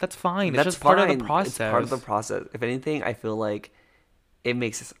hard enough. That's fine. That's It's just part of fine. the process. It's part of the process. If anything, I feel like it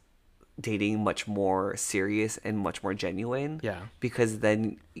makes dating much more serious and much more genuine. Yeah. Because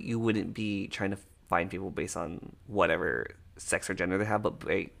then you wouldn't be trying to find people based on whatever sex or gender they have, but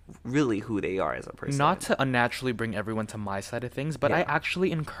really who they are as a person. Not to unnaturally bring everyone to my side of things, but I Yeah.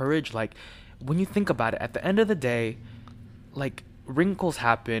 actually encourage, like, when you think about it, at the end of the day, like, wrinkles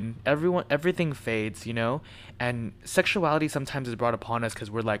happen, everything fades, and sexuality sometimes is brought upon us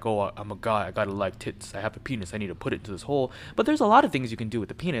because we're like, oh, I'm a guy, I gotta like tits, I have a penis, I need to put it into this hole. But there's a lot of things you can do with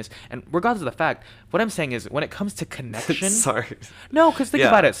the penis, and regardless of the fact, what I'm saying is, when it comes to connection, Sorry. no, because think Yeah.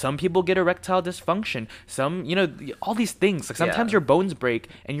 about it. Some people get erectile dysfunction. Some, all these things. Like sometimes Yeah. your bones break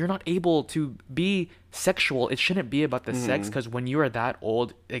and you're not able to be sexual. It shouldn't be about the sex, because when you are that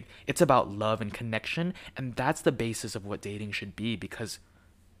old, like, it's about love and connection, and that's the basis of what dating should be, because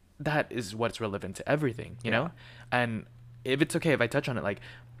that is what's relevant to everything, you know? And if it's okay if I touch on it, like,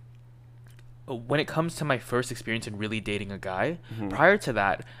 when it comes to my first experience in really dating a guy, prior to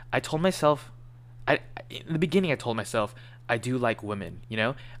that, I told myself, in the beginning, I told myself, I do like women,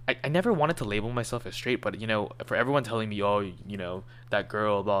 I never wanted to label myself as straight, but, for everyone telling me, oh, that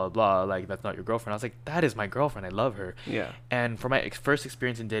girl, blah, blah, blah, like, that's not your girlfriend. I was like, that is my girlfriend. I love her. Yeah. And for my first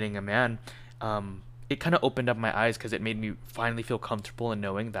experience in dating a man, it kind of opened up my eyes, because it made me finally feel comfortable in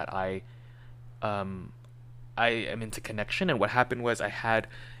knowing that I am into connection. And what happened was I had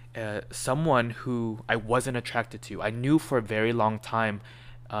someone who I wasn't attracted to. I knew for a very long time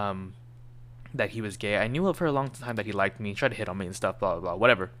that he was gay. I knew for a long time that he liked me, tried to hit on me and stuff, blah, blah, blah,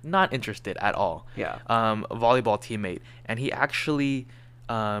 whatever. Not interested at all. Yeah. A volleyball teammate. And he actually,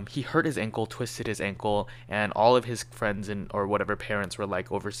 he hurt his ankle, twisted his ankle, and all of his friends or whatever parents were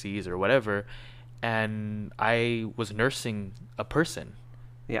like overseas or whatever. And I was nursing a person,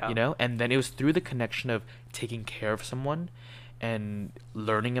 Yeah. and then it was through the connection of taking care of someone and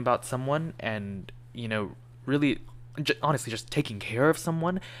learning about someone and, really, honestly, just taking care of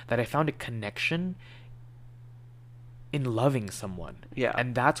someone, that I found a connection in loving someone. Yeah.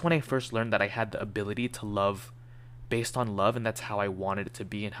 And that's when I first learned that I had the ability to love based on love, and that's how I wanted it to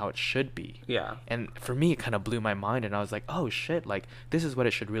be and how it should be. Yeah. And for me, it kind of blew my mind, and I was like, oh shit, like, this is what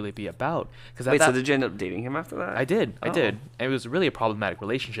it should really be about. Wait, so did you end up dating him after that? I did. Oh. And it was really a problematic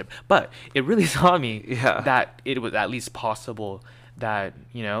relationship, but it really taught me Yeah. that it was at least possible that,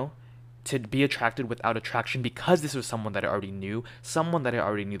 to be attracted without attraction, because this was someone that I already knew,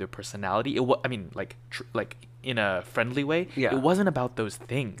 their personality. Like in a friendly way. Yeah. It wasn't about those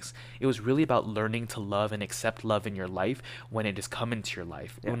things. It was really about learning to love and accept love in your life when it has come into your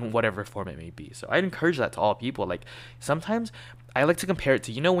life, Yeah. in whatever form it may be. So I'd encourage that to all people. Like, sometimes I like to compare it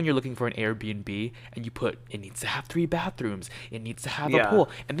to, when you're looking for an Airbnb and you put, it needs to have 3 bathrooms, it needs to have a Yeah. pool,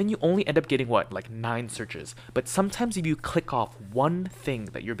 and then you only end up getting what, like 9 searches. But sometimes if you click off one thing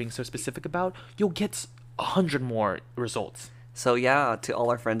that you're being so specific about, you'll get 100 more results. So yeah, to all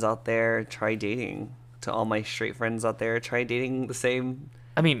our friends out there, try dating. To all my straight friends out there, try dating the same.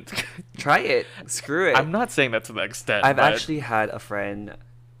 I mean, Try it. Screw it. I'm not saying that to the extent. I've but actually had a friend,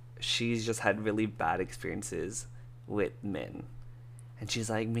 she's just had really bad experiences with men. And she's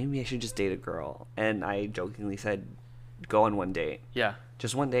like, maybe I should just date a girl. And I jokingly said, go on one date. Yeah.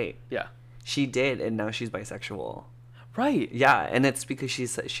 Just one date. Yeah. She did, and now she's bisexual. Right. Yeah, and it's because she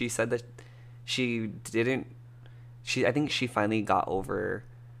said that she didn't. I think she finally got over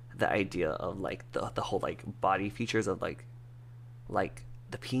the idea of like the whole like body features of like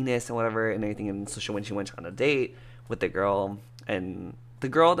the penis and whatever and everything. And so when she went on a date with the girl, and the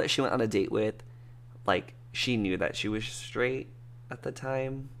girl that she went on a date with, like, she knew that she was straight, at the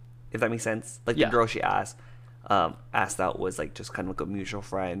time, if that makes sense. Like the Yeah. girl she asked out was like just kind of like a mutual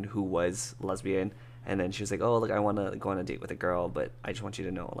friend who was lesbian, and then she was like, oh, like I want to go on a date with a girl, but I just want you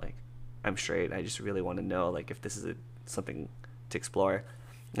to know, like, I'm straight. I just really want to know, like, if this is something to explore.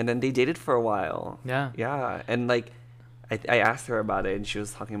 And then they dated for a while. Yeah. Yeah, and like I asked her about it, and she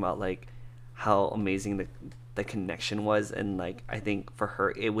was talking about like how amazing the connection was, and like I think for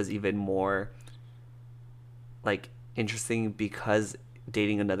her it was even more like interesting because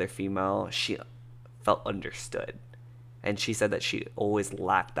dating another female, she felt understood. And she said that she always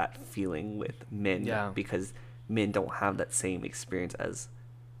lacked that feeling with men Yeah. because men don't have that same experience as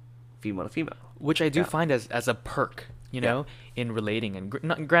female to female. Which I do Yeah. find as a perk, you Yeah. know, in relating.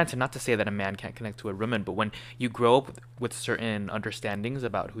 And granted, not to say that a man can't connect to a woman, but when you grow up with certain understandings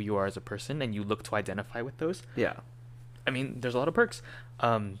about who you are as a person and you look to identify with those, Yeah. I mean, there's a lot of perks.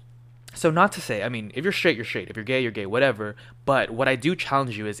 So not to say, I mean, if you're straight, you're straight. If you're gay, you're gay, whatever. But what I do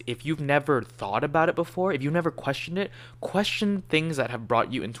challenge you is if you've never thought about it before, if you've never questioned it, question things that have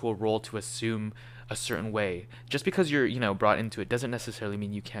brought you into a role to assume a certain way. Just because you're, brought into it doesn't necessarily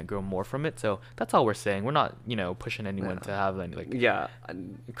mean you can't grow more from it. So that's all we're saying. We're not, pushing anyone to have any like Yeah.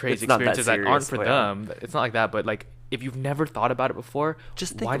 crazy It's not experiences that aren't serious, for but yeah. them. It's not like that, but like if you've never thought about it before,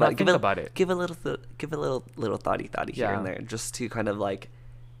 Just think why about not it. think about it? Give a little thoughty here Yeah. and there, just to kind of like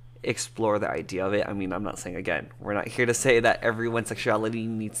explore the idea of it. I mean, I'm not saying, again, we're not here to say that everyone's sexuality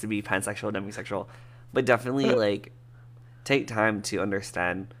needs to be pansexual, demisexual, but definitely like take time to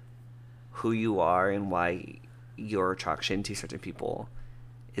understand who you are and why your attraction to certain people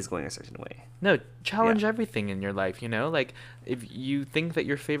is going a certain way. No, challenge Yeah. everything in your life, Like, if you think that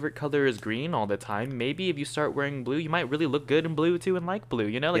your favorite color is green all the time, maybe if you start wearing blue, you might really look good in blue too and like blue,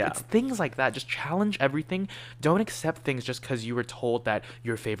 Like, Yeah. it's things like that. Just challenge everything. Don't accept things just because you were told that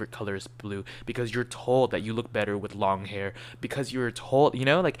your favorite color is blue, because you're told that you look better with long hair, because you were told,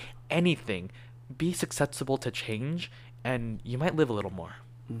 like, anything. Be susceptible to change, and you might live a little more.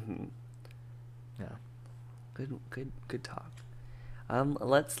 Mm-hmm. Yeah. Good talk.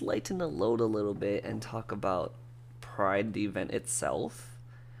 Let's lighten the load a little bit and talk about Pride, the event itself.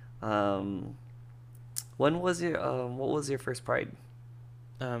 When was your what was your first Pride?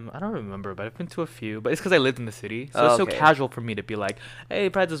 I don't remember, but I've been to a few. But it's because I lived in the city, so it's so Okay. casual for me to be like, "Hey,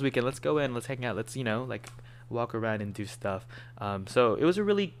 Pride's this weekend. Let's go in. Let's hang out. Let's like walk around and do stuff." So it was a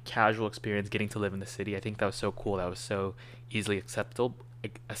really casual experience getting to live in the city. I think that was so cool. That was so easily accessible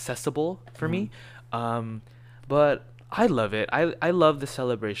for me. But I love it. I love the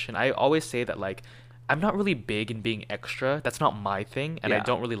celebration. I always say that like I'm not really big in being extra. That's not my thing, and I Yeah.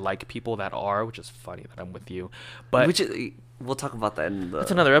 don't really like people that are, which is funny that I'm with you. But Which is, we'll talk about that in the.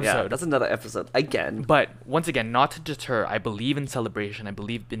 That's another Yeah, episode. that's another episode again. But once again, not to deter, I believe in celebration. I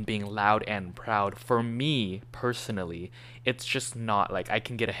believe in being loud and proud. For me, personally, it's just not like I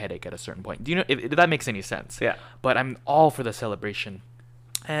can get a headache at a certain point. Do you know if that makes any sense? Yeah. But I'm all for the celebration.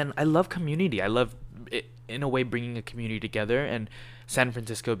 And I love community. I love, it, in a way, bringing a community together. And San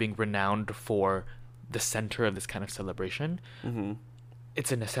Francisco being renowned for the center of this kind of celebration. Mm-hmm.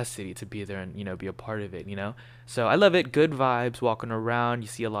 It's a necessity to be there and be a part of it. So I love it. Good vibes, walking around. You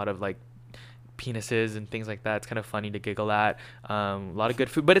see a lot of like penises and things like that. It's kind of funny to giggle at. A lot of good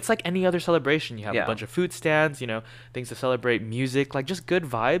food, but it's like any other celebration. You have Yeah. a bunch of food stands, things to celebrate, music, like just good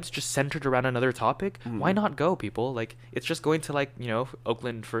vibes, just centered around another topic. Why not go, people? Like it's just going to like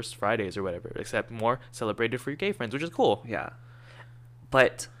Oakland First Fridays or whatever, except more celebrated for your gay friends, which is cool. Yeah.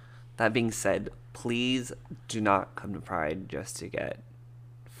 But that being said, please do not come to Pride just to get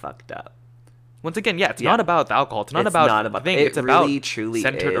fucked up. Once again, yeah, it's Yeah. not about the alcohol. It's not It's about not the about- thing. it It's about really, truly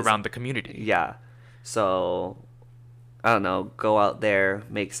centered is. around the community. Yeah. So, I don't know, go out there,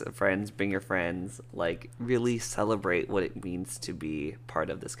 make some friends, bring your friends, like really celebrate what it means to be part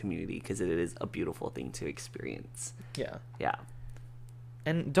of this community, because it is a beautiful thing to experience. Yeah. Yeah.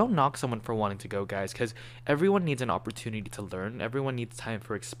 And don't knock someone for wanting to go, guys, because everyone needs an opportunity to learn. Everyone needs time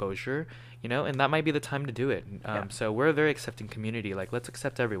for exposure, and that might be the time to do it. Yeah. So we're a very accepting community. Like, let's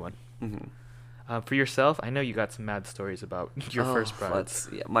accept everyone. Mm-hmm. For yourself, I know you got some mad stories about your first Pride.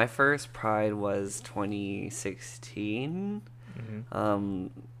 Yeah, my first Pride was 2016.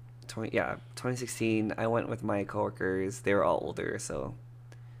 2016. I went with my coworkers. They were all older, so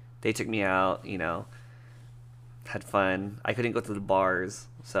they took me out. Had fun. I couldn't go to the bars,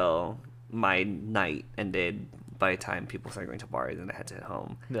 so my night ended by the time people started going to bars, and I had to head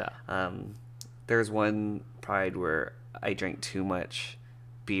home. Yeah. There's one Pride where I drank too much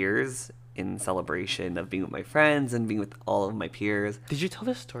beers in celebration of being with my friends and being with all of my peers. Did you tell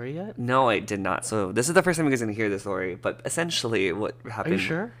this story yet? No, I did not. So this is the first time you guys are going to hear this story, but essentially what Are happened... you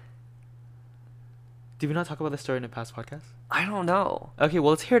sure? Did we not talk about this story in a past podcast? I I don't know. Okay,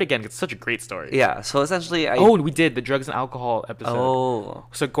 well, let's hear it again. It's such a great story. Yeah. So essentially, Oh, we did the drugs and alcohol episode. Oh.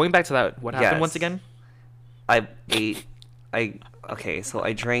 So going back to that, what happened Yes. once again? I ate. Okay. So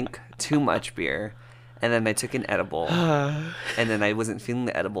I drank too much beer, and then I took an edible, and then I wasn't feeling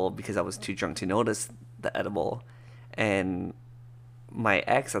the edible because I was too drunk to notice the edible, and my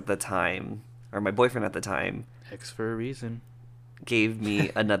ex at the time, or my boyfriend at the time, X for a reason. gave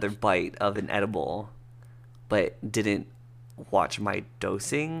me another bite of an edible, but didn't watch my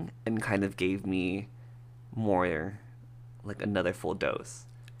dosing and kind of gave me more, like another full dose.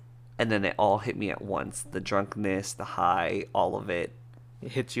 And then it all hit me at once. The drunkenness, the high, all of it.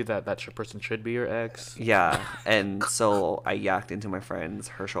 It hits you that person should be your ex. Yeah. And so I yacked into my friend's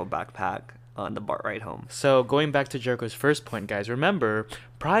Herschel backpack on the BART ride home. So going back to Jericho's first point, guys, remember,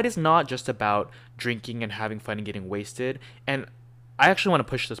 pride is not just about drinking and having fun and getting wasted. And I actually want to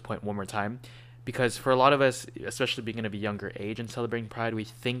push this point one more time, because for a lot of us, especially being of a younger age and celebrating pride, we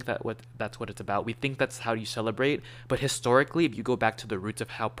think that's what it's about. We think that's how you celebrate. But historically, if you go back to the roots of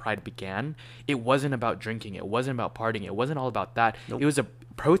how pride began, it wasn't about drinking. It wasn't about partying. It wasn't all about that. Nope. It was a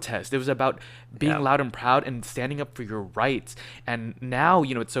protest. It was about being Yeah. loud and proud and standing up for your rights. And now,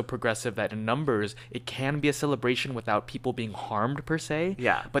 it's so progressive that in numbers, it can be a celebration without people being harmed per se.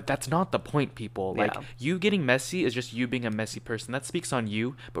 Yeah. But that's not the point, people. Like, Yeah. you getting messy is just you being a messy person. That speaks on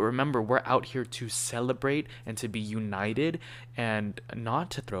you. But remember, we're out here to celebrate and to be united and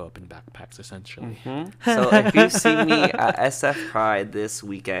not to throw up in backpacks, essentially. So if you've seen me at SF Pride this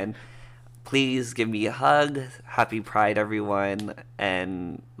weekend, please give me a hug. Happy Pride, everyone.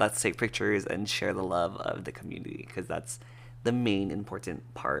 And let's take pictures and share the love of the community, because that's the main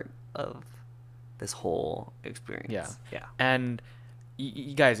important part of this whole experience. Yeah. Yeah. And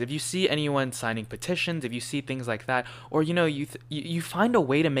you guys, if you see anyone signing petitions, if you see things like that, or you find a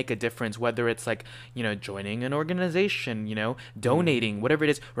way to make a difference, whether it's like joining an organization, donating, whatever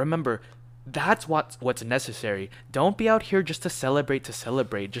it is, remember, that's what's necessary. Don't be out here just to celebrate,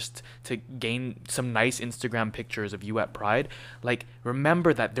 just to gain some nice Instagram pictures of you at Pride. Like,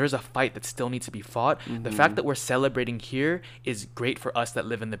 remember that there's a fight that still needs to be fought. The fact that we're celebrating here is great for us that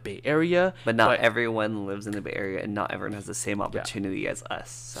live in the Bay Area, But not everyone lives in the Bay Area, and not everyone has the same opportunity as us.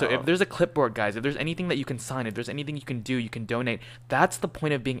 So if there's a clipboard, guys, if there's anything that you can sign, if there's anything you can do, you can donate. That's the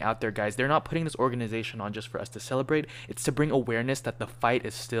point of being out there, guys. They're not putting this organization on just for us to celebrate. It's to bring awareness that the fight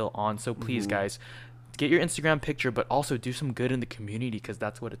is still on. So please, guys, get your Instagram picture, but also do some good in the community, because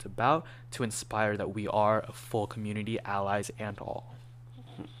that's what it's about, to inspire that we are a full community, allies and all.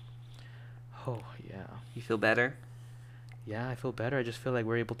 Oh, yeah. You feel better? Yeah, I feel better. I just feel like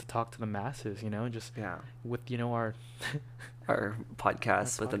we're able to talk to the masses, just Yeah. with, our... Our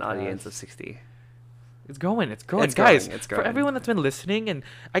podcast with an audience podcast. of 60. It's growing, It's guys. growing, it's For growing. everyone that's been listening, and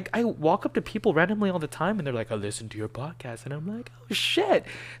I walk up to people randomly all the time, and they're like, "I listen to your podcast," and I'm like, "Oh shit!"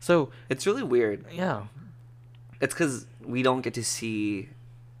 So It's really weird. yeah, It's because we don't get to see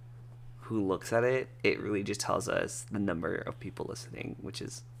who looks at it. It really just tells us the number of people listening, which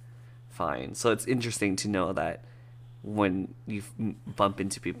is fine. So it's interesting to know that when you bump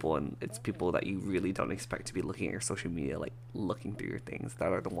into people, and it's people that you really don't expect to be looking at your social media, like looking through your things,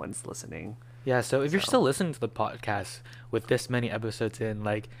 that are the ones listening. yeah. So if you're So- still listening to the podcast with this many episodes in,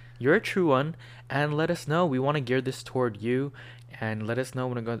 like, you're a true one, and let us know. We want to gear this toward you, and let us know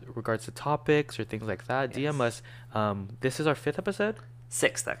when it regards to topics or things like that. Yes. DM us. This is our 5th episode.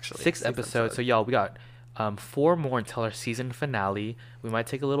 Sixth, actually. Sixth episode. So y'all, we got 4 more until our season finale. We might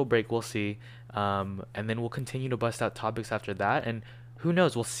take a little break, we'll see, and then we'll continue to bust out topics after that, and who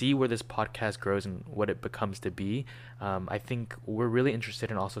knows, we'll see where this podcast grows and what it becomes to be. I think we're really interested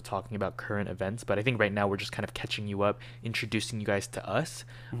in also talking about current events, but I think right now we're just kind of catching you up, introducing you guys to us.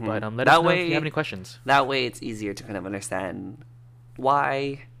 But let us know if you have any questions. That way it's easier to kind of understand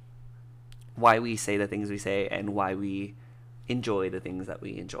why we say the things we say, and why we enjoy the things that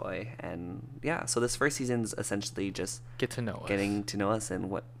we enjoy. And yeah, so this first season's essentially just Get to know us. getting to know us and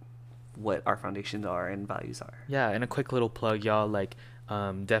what our foundations are and values are. Yeah, and a quick little plug, y'all. Like,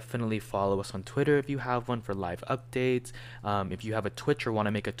 definitely follow us on Twitter if you have one for live updates. If you have a Twitch or want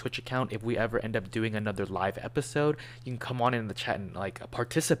to make a Twitch account, if we ever end up doing another live episode, you can come on in the chat and like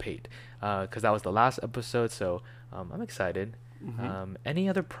participate, because that was the last episode. So I'm excited. Any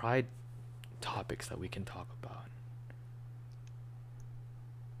other Pride topics that we can talk about?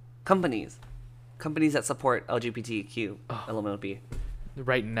 Companies that support LGBTQ, LMNOP.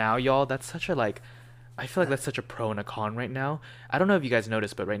 Right now, y'all, that's such a I feel like that's such a pro and a con right now. I don't know if you guys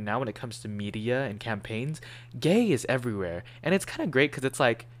noticed, but right now when it comes to media and campaigns, gay is everywhere. And it's kind of great because it's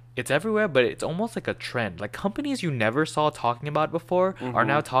like, it's everywhere, but it's almost like a trend. Like companies you never saw talking about it before are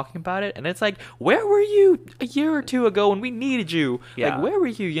now Mm-hmm. talking about it, and it's like, where were you a year or two ago when we needed you? Like, Yeah. where were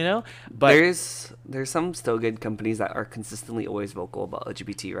you? You know? But There's some still good companies that are consistently always vocal about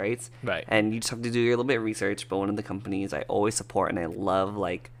LGBT rights, right, and you just have to do your little bit of research. But one of the companies I always support and I love,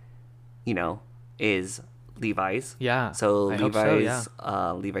 like, you know, is Levi's. yeah, So I hope so.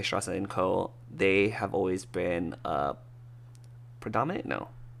 Yeah, Levi Strauss and Co. They have always been predominant, no,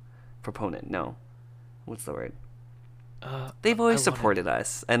 proponent, no, what's the word? They've I always want to. supported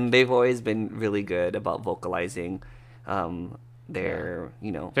us, and they've always been really good about vocalizing Yeah, their,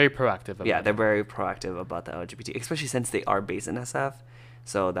 very proactive yeah, about they're it. very proactive about the LGBT, especially since they are based in SF.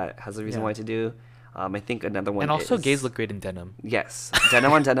 So that has a reason Yeah, why to do. I think another one and also gays is, look great in denim. yes,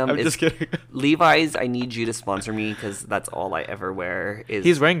 denim on denim I'm is just kidding. Levi's. I need you to sponsor me because that's all I ever wear He's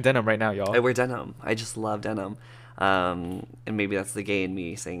is wearing denim right now, I y'all. wear denim. I just love denim. And maybe that's the gay in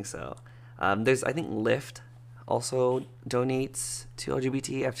me saying so. There's, I think, Lyft also donates to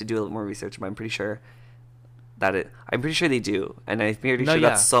LGBT. I have to do a little more research, but I'm pretty sure I'm pretty sure they do, and I'm pretty No, sure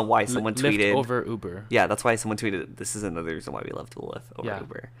that's yeah, why someone Lyft tweeted. over Uber. Yeah, that's why someone tweeted. This is another reason why we love to Lyft over Yeah.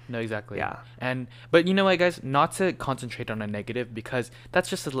 Uber. No, exactly. Yeah. And but you know what, guys? Not to concentrate on a negative because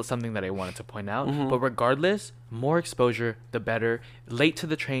that's just something that I wanted to point out. Mhm. But regardless, more exposure, the better. Late to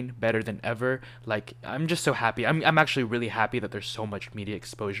the train, better than ever. Like I'm just so happy. I'm actually really happy that there's so much media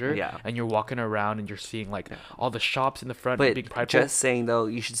exposure. Yeah. And you're walking around and you're seeing like Yeah. all the shops in the front But being prideful. just saying though,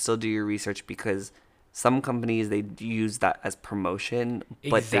 you should still do your research because some companies they use that as promotion,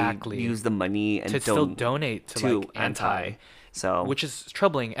 but Exactly. they use the money and to still don't donate to to like anti. So which is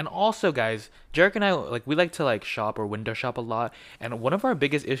troubling. And also, guys, Jarek and I like we like to like shop or window shop a lot. And one of our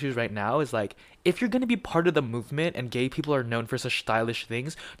biggest issues right now is like if you're gonna be part of the movement and gay people are known for such stylish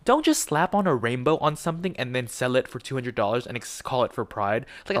things, don't just slap on a rainbow on something and then sell it for $200 and call it for pride.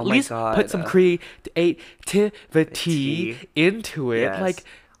 Like Oh at my least God, put some creativity into it. yes. Like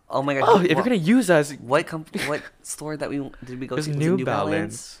Oh my God. oh, if you're gonna use us, What store that we did we go there's to? Was it New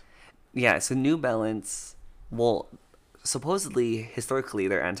Balance. Yeah, so New Balance. Well, supposedly historically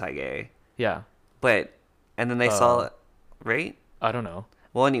they're anti-gay, Yeah, but and then they saw, right? I don't know.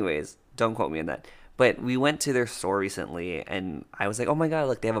 Well, anyways, don't quote me on that. But we went to their store recently, and I was like, "Oh my God!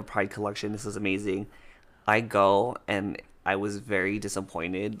 Look, they have a Pride collection. This is amazing." I go, and I was very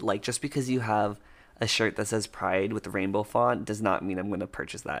disappointed. Like, just because you have a shirt that says Pride with the rainbow font does not mean I'm going to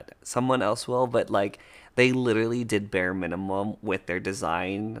purchase that. Someone else will, but like, they literally did bare minimum with their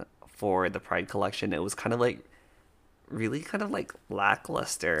design for the Pride collection. It was kind of like, really kind of like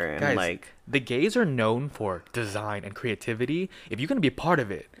lackluster and Guys, like, the gays are known for design and creativity. If you're gonna be a part of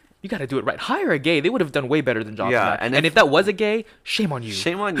it, you gotta do it right. Hire a gay; they would have done way better than jobs. Yeah, Yeah, and and if- if that was a gay, shame on you.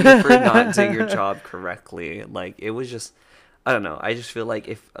 shame on you for not doing your job correctly. Like, it was just, I don't know. I just feel like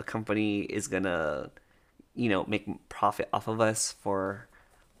if a company is gonna, make profit off of us for,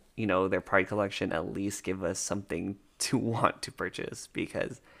 their Pride collection, at least give us something to want to purchase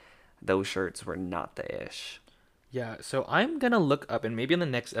because those shirts were not the ish. Yeah, so I'm gonna look up, and maybe in the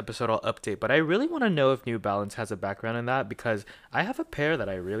next episode I'll update. But I really want to know if New Balance has a background in that because I have a pair that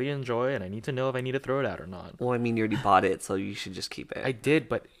I really enjoy, and I need to know if I need to throw it out or not. Well, I mean, you already bought it, so you should just keep it. I did,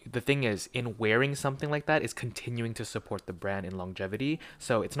 but the thing is, in wearing something like that is continuing to support the brand in longevity.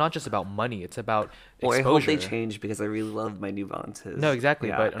 So it's not just about money; it's about Well, I exposure. hope they change because I really love my New Balances. No, exactly.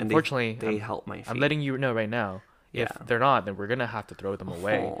 Yeah, But and unfortunately, they help my feet. I'm letting you know right now. If Yeah. they're not, then we're gonna have to throw them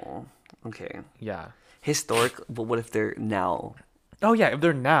away. Oh, okay. Yeah. Historic, but what if they're now? Oh yeah, if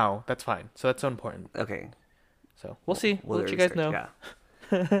they're now, that's fine. So that's so important. Okay. So we'll see. We'll let you research, guys know.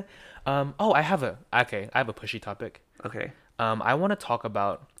 Yeah. Oh, I have a pushy topic. Okay. I want to talk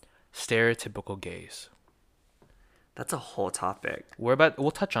about stereotypical gays. That's a whole topic.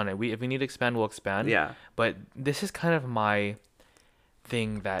 We'll touch on it. If we need to expand, we'll expand. Yeah. But this is kind of my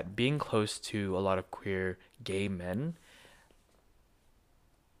thing that being close to a lot of queer gay men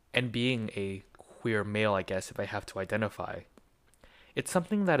and being a queer male, I guess, if I have to identify, it's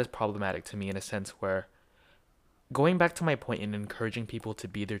something that is problematic to me in a sense where going back to my point in encouraging people to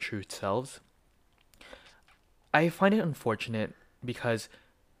be their true selves, I find it unfortunate because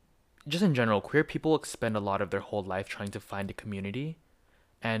just in general, queer people spend a lot of their whole life trying to find a community.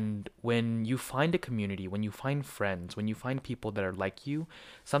 And when you find a community, when you find friends, when you find people that are like you,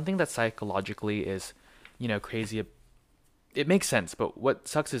 something that psychologically is, crazy. It makes sense, but what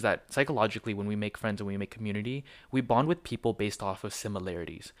sucks is that psychologically, when we make friends and we make community, we bond with people based off of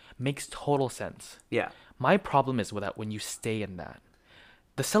similarities. Makes total sense. Yeah. My problem is with that when you stay in that.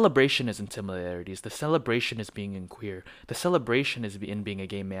 The celebration is in similarities. The celebration is being in queer. The celebration is in being a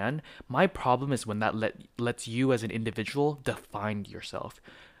gay man. My problem is when that lets you as an individual define yourself.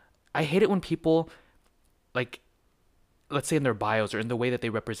 I hate it when people, like, let's say in their bios or in the way that they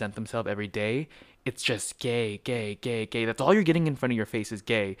represent themselves every day, it's just gay, gay, gay, gay. That's all you're getting in front of your face is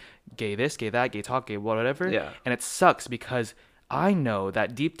gay, gay this, gay that, gay talk, gay whatever. Yeah. And it sucks because I know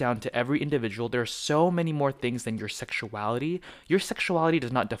that deep down to every individual, there are so many more things than your sexuality. Your sexuality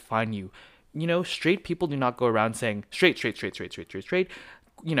does not define you. You know, straight people do not go around saying straight, straight, straight, straight, straight, straight, straight.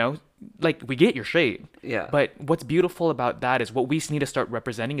 You know, like we get you're straight. Yeah. But what's beautiful about that is what we need to start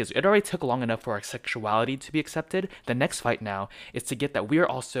representing is it already took long enough for our sexuality to be accepted. The next fight now is to get that we are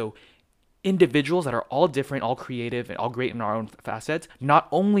also individuals that are all different, all creative, and all great in our own facets. Not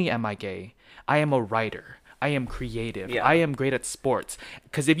only am I gay, I am a writer. I am creative. Yeah. I am great at sports.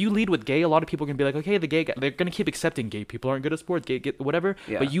 Because if you lead with gay, a lot of people are gonna be like, okay, the gay guy, they're gonna keep accepting gay people aren't good at sports, gay, whatever.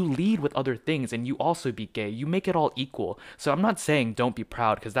 Yeah. But you lead with other things, and you also be gay. You make it all equal. So I'm not saying don't be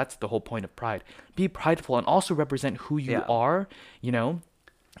proud, because that's the whole point of pride. Be prideful and also represent who you Yeah. are. You know,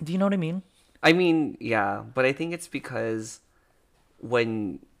 do you know what I mean? I mean, yeah, but I think it's because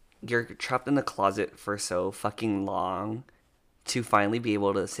when you're trapped in the closet for so fucking long, to finally be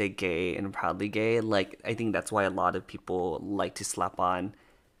able to say gay and proudly gay, like, I think that's why a lot of people like to slap on,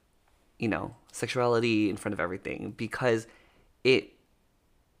 you know, sexuality in front of everything, because it,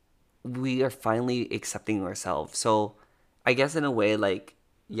 we are finally accepting ourselves. So I guess in a way, like,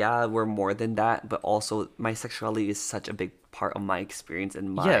 yeah, we're more than that, but also my sexuality is such a big part of my experience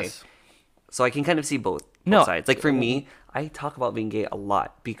and my, Yes. so I can kind of see both No. sides. Like for me, I talk about being gay a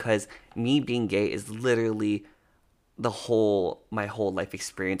lot because me being gay is literally my whole life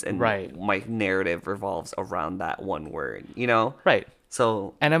experience, and Right. my narrative revolves around that one word, you know? Right.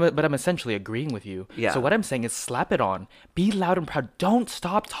 So And I'm essentially agreeing with you. Yeah. So what I'm saying is slap it on. Be loud and proud. Don't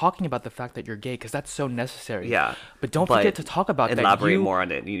stop talking about the fact that you're gay because that's so necessary. yeah. But don't forget to talk about that. elaborate You more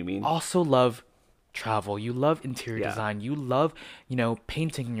on it, you know what I mean? also love travel. You love interior Yeah. design. You love,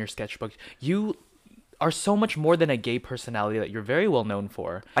 painting in your sketchbook. You are so much more than a gay personality that you're very well known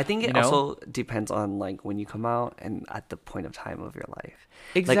for. I think it you know? also depends on like when you come out and at the point of time of your life.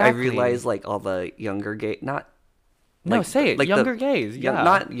 Exactly. Like I realize like all the younger gay, not No, like, say it. like Younger gays. Yeah.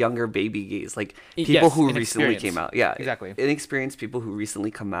 not younger baby gays, like Y- people yes, who recently inexperienced. came out. Yeah, Exactly. Inexperienced people who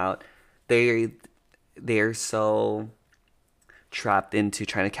recently come out, they're so trapped into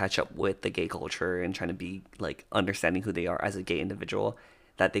trying to catch up with the gay culture and trying to be like understanding who they are as a gay individual,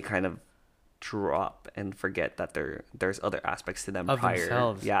 that they kind of drop and forget that there's other aspects to them of prior.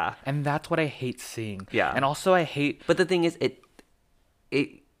 themselves. Yeah. And that's what I hate seeing. Yeah. And also I hate But the thing is, it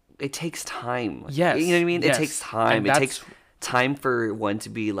takes time. Yes, You know what I mean? yes. It takes time. And It that's- takes time for one to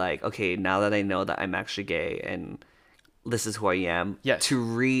be like, okay, now that I know that I'm actually gay and this is who I am, Yes. to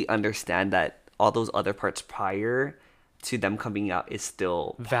re-understand that all those other parts prior to them coming out is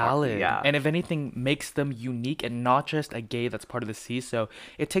still valid. Yeah. And if anything, makes them unique and not just a gay that's part of the C. So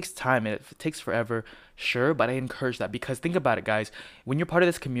it takes time and it takes forever, sure, but I encourage that because think about it, guys. When you're part of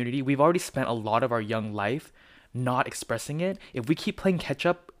this community, we've already spent a lot of our young life not expressing it. If we keep playing catch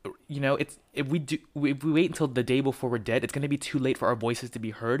up, it's if we wait until the day before we're dead, it's going to be too late for our voices to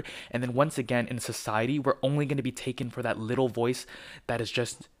be heard. And then once again in society, we're only going to be taken for that little voice that is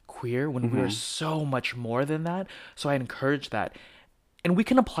just queer when we are so much more than that. So I encourage that. And we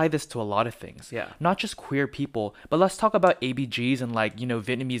can apply this to a lot of things. Yeah. Not just queer people, but let's talk about ABGs and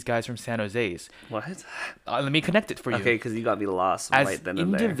Vietnamese guys from San Jose's. What? Let me connect it for you. Okay, because you got me lost As right then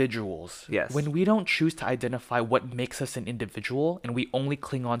and there. individuals, Yes. when we don't choose to identify what makes us an individual and we only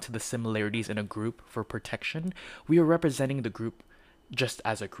cling on to the similarities in a group for protection, we are representing the group just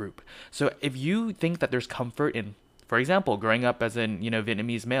as a group. So if you think that there's comfort in, for example, growing up as an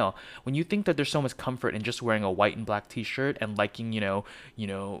Vietnamese male, when you think that there's so much comfort in just wearing a white and black T-shirt and liking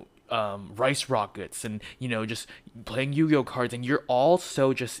rice rockets and just playing Yu-Gi-Oh cards, and you're all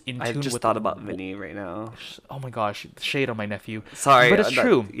so just in tune I just with thought about Vinny right now. oh my gosh, shade on my nephew. Sorry, but it's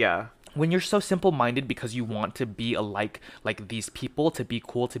true. Yeah. When you're so simple-minded because you want to be alike like these people, to be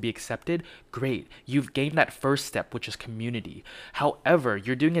cool, to be accepted, great. You've gained that first step, which is community. However,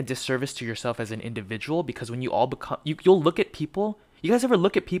 you're doing a disservice to yourself as an individual because when you all become, you'll look at people. You guys ever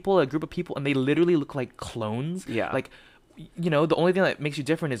look at people, a group of people, and they literally look like clones? Yeah. Like, the only thing that makes you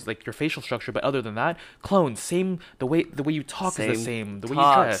different is like your facial structure, but other than that, clones. Same. The way you talk is the same. The way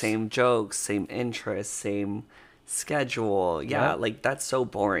you dress. Same jokes, same interests, same schedule. Yeah, Yeah. like that's so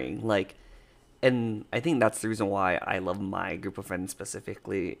boring. Like, and I think that's the reason why I love my group of friends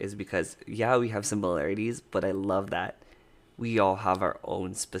specifically, is because yeah, we have similarities, but I love that we all have our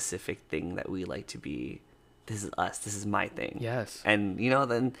own specific thing that we like to be. This is us. This is my thing. Yes. And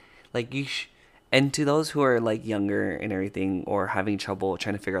then like and to those who are like younger and everything, or having trouble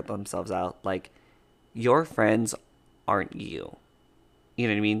trying to figure out themselves out, like your friends aren't you. You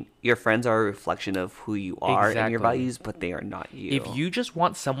know what I mean? Your friends are a reflection of who you are and your Exactly. values, but they are not you. If you just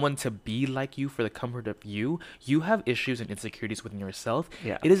want someone to be like you for the comfort of you, you have issues and insecurities within yourself.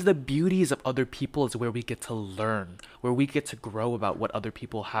 Yeah. It is the beauties of other people is where we get to learn, where we get to grow about what other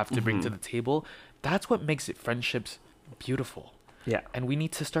people have to bring to the table. That's what makes it friendships beautiful. Yeah. And we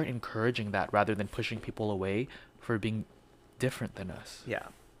need to start encouraging that rather than pushing people away for being different than us. Yeah.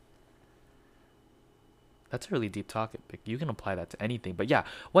 That's a really deep topic. You can apply that to anything. But yeah,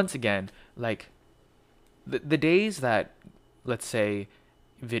 once again, like the days that, let's say,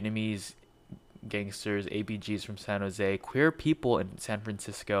 Vietnamese gangsters, ABGs from San Jose, queer people in San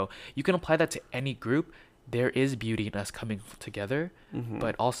Francisco, you can apply that to any group. There is beauty in us coming together,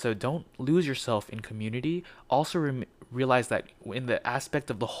 but also don't lose yourself in community. Also realize that in the aspect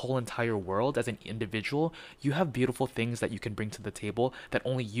of the whole entire world as an individual, you have beautiful things that you can bring to the table that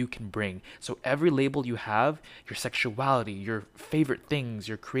only you can bring. So every label you have, your sexuality, your favorite things,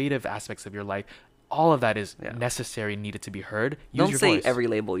 your creative aspects of your life, all of that is Yeah. necessary and needed to be heard. Use Don't your say voice. every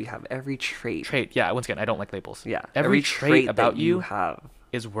label you have, every trait. Yeah, once again, I don't like labels. Yeah. Every trait about that you have.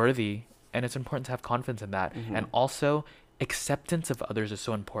 is worthy, and it's important to have confidence in that. And also, acceptance of others is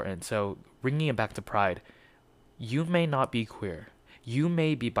so important. So bringing it back to pride, you may not be queer, you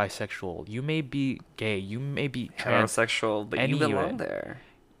may be bisexual, you may be gay, you may be trans. Heterosexual, but any you belong unit. there.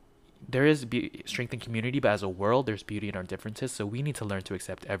 There is strength in community, but as a world, there's beauty in our differences. So we need to learn to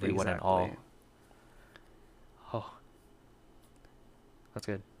accept everyone and all. Exactly. Oh, that's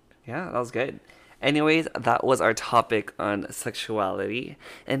good. Yeah, that was good. Anyways, that was our topic on sexuality,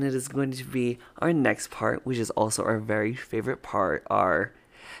 and it is going to be our next part, which is also our very favorite part, our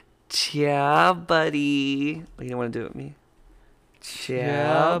Chia Buddy. You don't want to do it with me?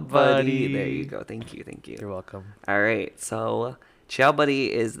 Chia Buddy. There you go. Thank you. You're welcome. All right, so Chia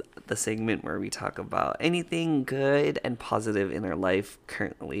Buddy is the segment where we talk about anything good and positive in our life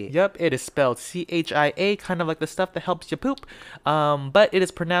currently. Yep, it is spelled CHIA, kind of like the stuff that helps you poop, but it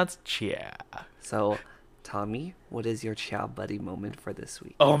is pronounced chia. So, Tommy, what is your Chia Buddy moment for this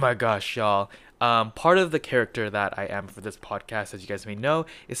week? Oh my gosh, y'all. Part of the character that I am for this podcast, as you guys may know,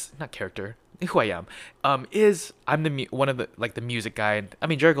 is not character. Who I am, is I'm the one of the like the music guy. I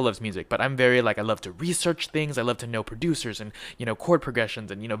mean, Jericho loves music, but I'm very like I love to research things. I love to know producers and chord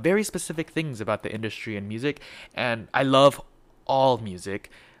progressions and very specific things about the industry and music. And I love all music.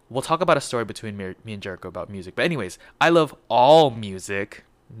 We'll talk about a story between me and Jericho about music. But anyways, I love all music,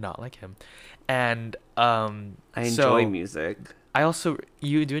 not like him. And I enjoy music. I also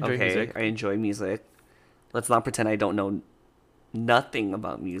you do enjoy music. I enjoy music. Let's not pretend I don't know nothing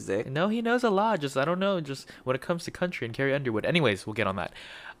about music. No, he knows a lot. Just I don't know. Just when it comes to country and Carrie Underwood. Anyways, we'll get on that.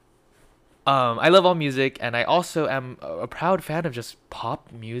 I love all music, and I also am a proud fan of just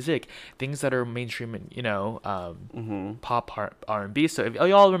pop music, things that are mainstream and pop R&B. So if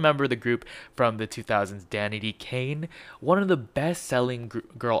y'all remember the group from the 2000s, Danity Kane, one of the best-selling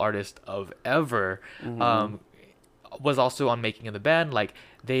girl artists of ever, was also on Making of the Band. Like,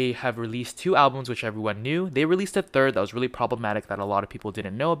 they have released 2 albums, which everyone knew. They released a third that was really problematic that a lot of people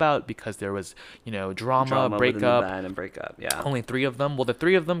didn't know about because there was, drama within the breakup. band and breakup. Yeah. Only 3 of them. Well, the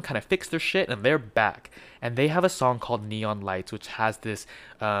 3 of them kind of fixed their shit and they're back. And they have a song called Neon Lights, which has this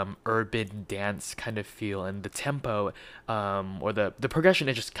urban dance kind of feel, and the tempo or the progression,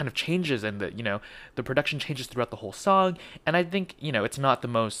 it just kind of changes, and the production changes throughout the whole song. And I think it's not the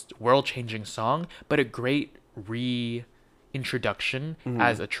most world changing song, but a great reintroduction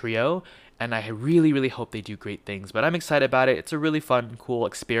as a trio, and I really, really hope they do great things. But I'm excited about it. It's a really fun, cool,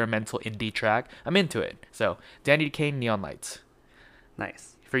 experimental indie track. I'm into it. So, Danity Kane, Neon Lights.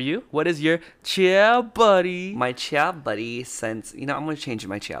 Nice. For you, what is your Chia Buddy? My Chia Buddy, since I'm gonna change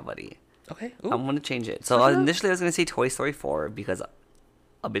my Chia Buddy. Okay. I'm gonna change it. So initially I was gonna say Toy Story 4 because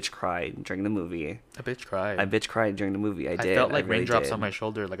a bitch cried during the movie. A bitch cried. I bitch cried during the movie. I did. felt like really raindrops did. on my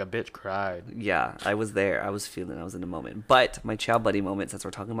shoulder, like a bitch cried. Yeah, I was there. I was feeling. I was in the moment. But my Chia Buddy moment, since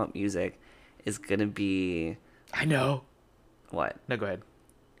we're talking about music, is gonna be I know. what? No, go ahead.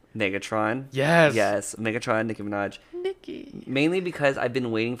 Megatron. Yes. Yes, Megatron, Nicki Minaj. Nicki. Mainly because I've been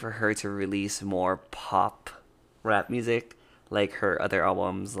waiting for her to release more pop rap music, like her other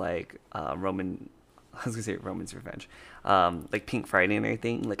albums, like I was gonna say Roman's Revenge, like Pink Friday and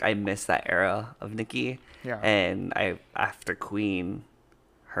everything. Like I miss that era of Nicki. Yeah. And after Queen,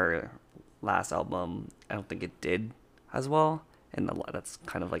 her last album, I don't think it did as well, and that's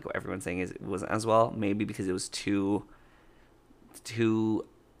kind of like what everyone's saying is it wasn't as well. Maybe because it was too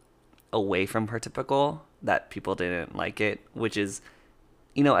away from her typical that people didn't like it, which is,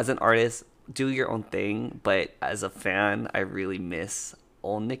 as an artist, do your own thing, but as a fan, I really miss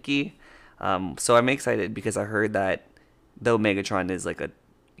old Nicki. So I'm excited because I heard that though Megatron is like a,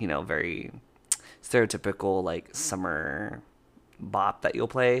 very stereotypical like summer bop that you'll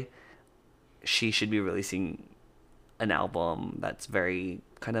play, she should be releasing an album that's very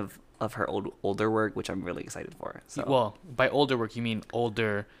kind of her older work, which I'm really excited for. So Well, by older work, you mean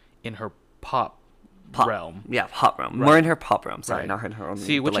older in her pop pop realm. yeah, pop realm, Right. more in her pop realm. Sorry, Right. not in her own.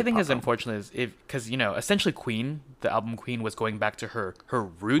 See, but, which I like, think pop is realm. unfortunate is because essentially Queen, the album Queen, was going back to her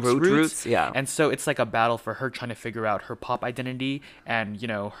roots, Roots, yeah. and so it's like a battle for her trying to figure out her pop identity and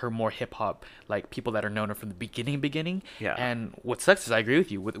her more hip hop, like people that are known her from the beginning. Yeah. And what sucks is I agree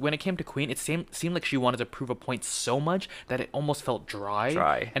with you. When it came to Queen, it seemed like she wanted to prove a point so much that it almost felt dry.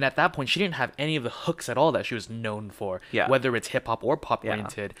 Dry. And at that point, she didn't have any of the hooks at all that she was known for. Yeah. Whether it's hip hop or pop Yeah.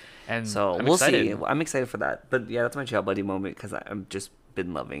 oriented. And So I'm we'll excited. see. I'm excited for that. But yeah, that's my Jail Buddy moment because I've just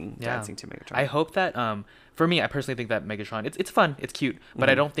been loving dancing to Megatron. I hope that for me, I personally think that Megatron, it's fun, it's cute, but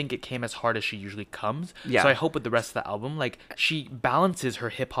I don't think it came as hard as she usually comes. Yeah. So I hope with the rest of the album, like she balances her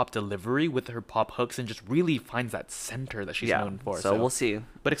hip hop delivery with her pop hooks and just really finds that center that she's yeah. known for. So we'll see.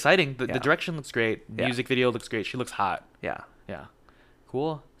 But exciting. The Yeah. direction looks great. Yeah. Music video looks great. She looks hot. Yeah. Yeah.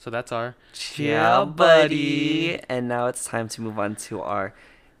 Cool. So that's our Yeah, buddy. And now it's time to move on to our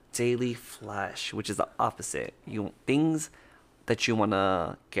daily flush, which is the opposite. Things that you want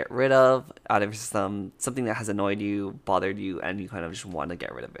to get rid of out of your system, something that has annoyed you, bothered you, and you kind of just want to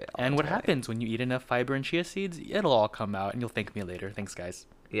get rid of it. And what entirely. happens when you eat enough fiber and chia seeds? It'll all come out, and you'll thank me later. Thanks, guys.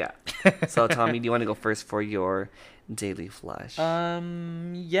 Yeah. So, Tommy, do you want to go first for your daily flush?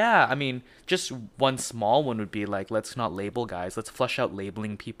 Yeah, I mean, just one small one would be like, let's not label guys. Let's flush out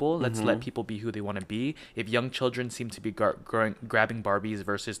labeling people. Let's let people be who they want to be. If young children seem to be grabbing Barbies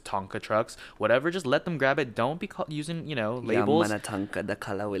versus Tonka trucks, whatever, just let them grab it. Don't be using, labels. Yamanatanka da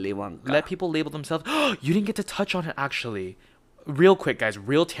Kalawili Wonka. Let people label themselves. You didn't get to touch on it, actually. Real quick, guys,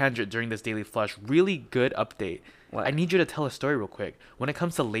 real tangent during this daily flush. Really good update. What? I need you to tell a story real quick. When it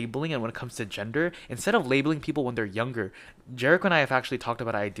comes to labeling and when it comes to gender, instead of labeling people when they're younger, Jericho and I have actually talked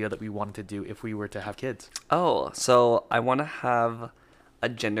about an idea that we wanted to do if we were to have kids. Oh, so I want to have a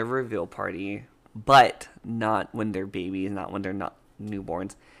gender reveal party, but not when they're babies, not when they're not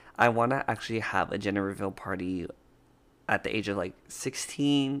newborns. I want to actually have a gender reveal party at the age of like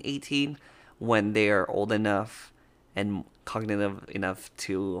 16, 18, when they are old enough and cognitive enough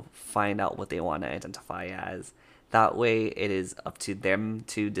to find out what they want to identify as. That way, it is up to them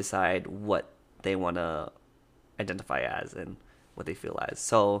to decide what they want to identify as and what they feel as.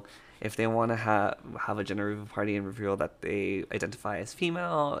 So, if they want to have a gender reveal party and reveal that they identify as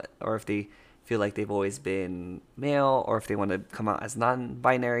female, or if they feel like they've always been male, or if they want to come out as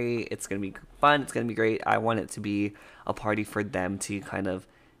non-binary, it's gonna be fun. It's gonna be great. I want it to be a party for them to kind of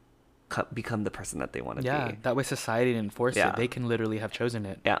become the person that they want to Yeah, be. that way society didn't force Yeah. it. They can literally have chosen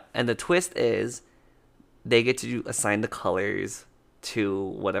it. Yeah, and the twist is they get to assign the colors to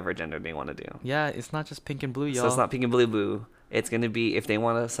whatever gender they want to do. Yeah, it's not just pink and blue, y'all. So it's not pink and blue. It's going to be, if they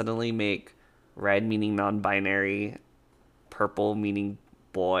want to suddenly make red meaning non-binary, purple meaning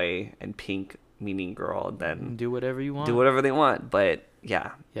boy, and pink meaning girl, then Do whatever you want. do whatever they want. But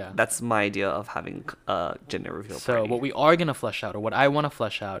yeah, Yeah. that's my idea of having a gender reveal So party. what we are going to flesh out, or what I want to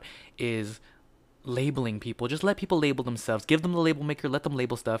flesh out, is labeling people. Just let people label themselves. Give them the label maker. Let them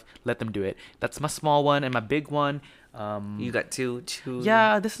label stuff. Let them do it. That's my small one. And my big one, You got two.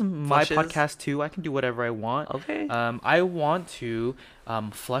 yeah, this is my flushes? podcast too. I can do whatever I want. Okay. I want to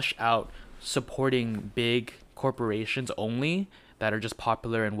flush out supporting big corporations only that are just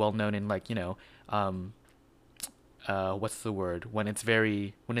popular and well known in, like, what's the word, when it's near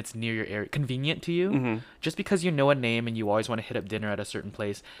your area, convenient to you. Mm-hmm. Just because you know a name and you always want to hit up dinner at a certain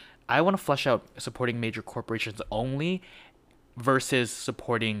place, I want to flush out supporting major corporations only versus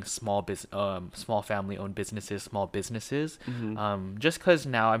supporting small family-owned businesses, small businesses. Just because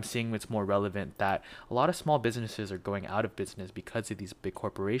now I'm seeing it's more relevant that a lot of small businesses are going out of business because of these big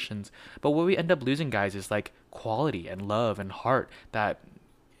corporations. But what we end up losing, guys, is like quality and love and heart that,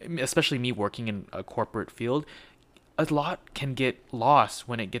 especially me working in a corporate field, a lot can get lost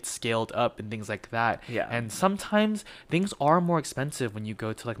when it gets scaled up and things like that. Yeah. And sometimes things are more expensive when you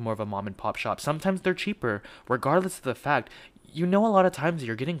go to like more of a mom and pop shop. Sometimes they're cheaper, regardless of the fact. A lot of times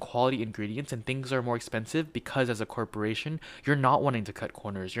you're getting quality ingredients and things are more expensive because as a corporation, you're not wanting to cut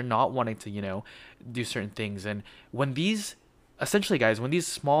corners. You're not wanting to, do certain things. And when these, essentially, guys, when these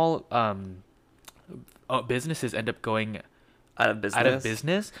small businesses end up going out of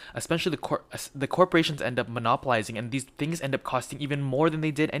business, especially the corporations end up monopolizing, and these things end up costing even more than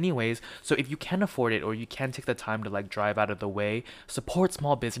they did anyways. So if you can afford it, or you can take the time to like drive out of the way, support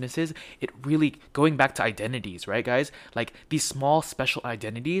small businesses. It really, going back to identities, right, guys? Like these small special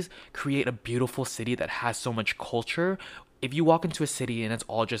identities create a beautiful city that has so much culture. if you walk into a city and it's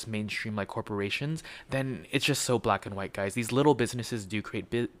all just mainstream like corporations, then it's just so black and white, guys. These little businesses do create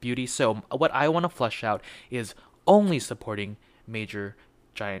beauty. So what I want to flesh out is only supporting major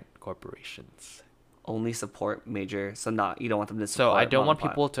giant corporations. Only support major, so not you don't want them to So support. I don't mom want and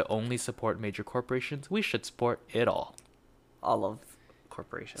pop. people to only support major corporations. We should support it all, All of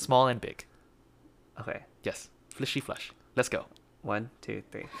corporations. small and big. Okay. Yes, fleshy flush. Let's go. 1, 2,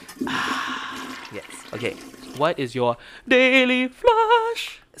 3. Yes. Okay. What is your daily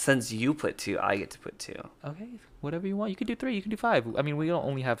flush? Since you put 2, I get to put 2. Okay, whatever you want. You can do 3. You can do 5. I mean, we don't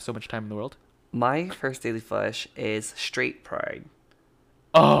only have so much time in the world. My first daily flush is straight pride.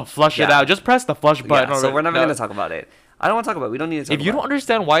 Oh, flush it Yeah. out. Just press the flush button. Yeah, so already. we're never No. gonna talk about it. I don't want to talk about it. We don't need to talk If you about don't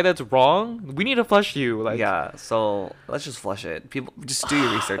understand why that's wrong, we need to flush you. Like, yeah, so let's just flush it. People, just do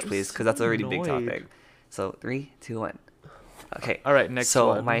your research, I'm please, so because that's a really big annoyed. topic. So 3, 2, 1. Okay. All right, next So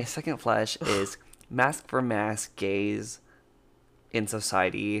one. my second flush is mask for mass gays in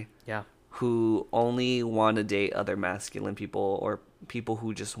society Yeah. who only want to date other masculine people or people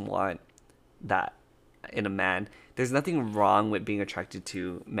who just want that in a man. There's nothing wrong with being attracted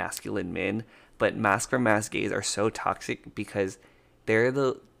to masculine men, but mask for mass gays are so toxic because they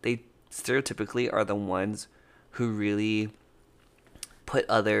stereotypically are the ones who really put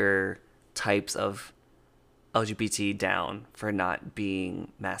other types of LGBT down for not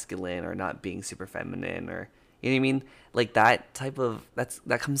being masculine or not being super feminine, or you know what I mean? Like that type of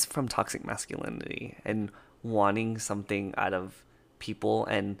that comes from toxic masculinity and wanting something out of people.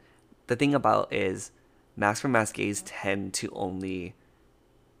 And the thing about is mask for mask gays tend to only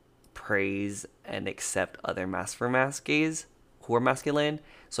praise and accept other mask for mask gays who are masculine.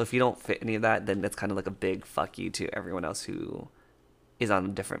 So if you don't fit any of that, then it's kind of like a big fuck you to everyone else who is on a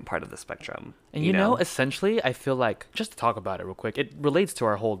different part of the spectrum. And you know, essentially, I feel like, just to talk about it real quick, it relates to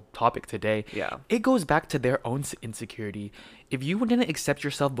our whole topic today. Yeah. It goes back to their own insecurity. If you didn't accept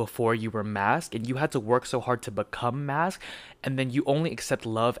yourself before you were masked and you had to work so hard to become masked, and then you only accept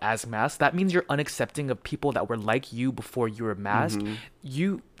love as masked, that means you're unaccepting of people that were like you before you were masked.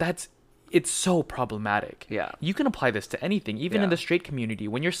 It's so problematic. Yeah. You can apply this to anything, even in Yeah. the straight community.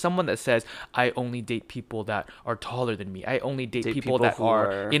 When you're someone that says, I only date people that are taller than me, I only date people that who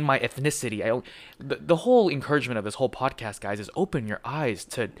are in my ethnicity. The whole encouragement of this whole podcast, guys, is open your eyes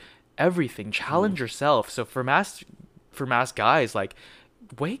to everything. Challenge yourself. So for mass guys, like,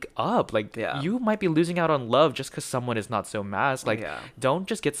 wake up. Like, Yeah. you might be losing out on love just because someone is not so masked. Like, Yeah. don't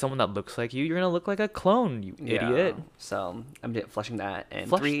just get someone that looks like you. You're gonna look like a clone, you idiot. So I'm flushing that in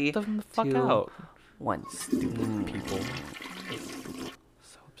Flush 3, the fuck 2, out. 1. Stupid people.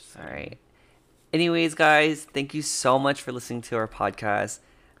 So upset. All right. Anyways, guys, thank you so much for listening to our podcast.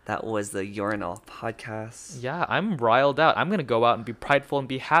 That was the Urinal podcast. Yeah, I'm riled out. I'm gonna go out and be prideful and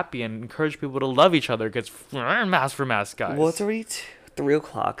be happy and encourage people to love each other because mask for mask, guys. Well, it's already 3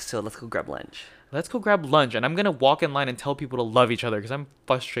 o'clock, so let's go grab lunch. Let's go grab lunch, and I'm gonna walk in line and tell people to love each other because I'm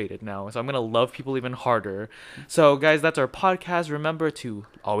frustrated now. So I'm gonna love people even harder. So, guys, that's our podcast. Remember to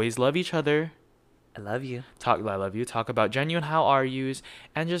always love each other. I love you. I love you. Talk about genuine how are yous,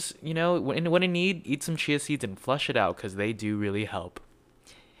 and just when in need, eat some chia seeds and flush it out because they do really help.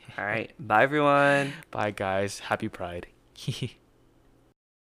 All right. Bye, everyone. Bye, guys. Happy Pride.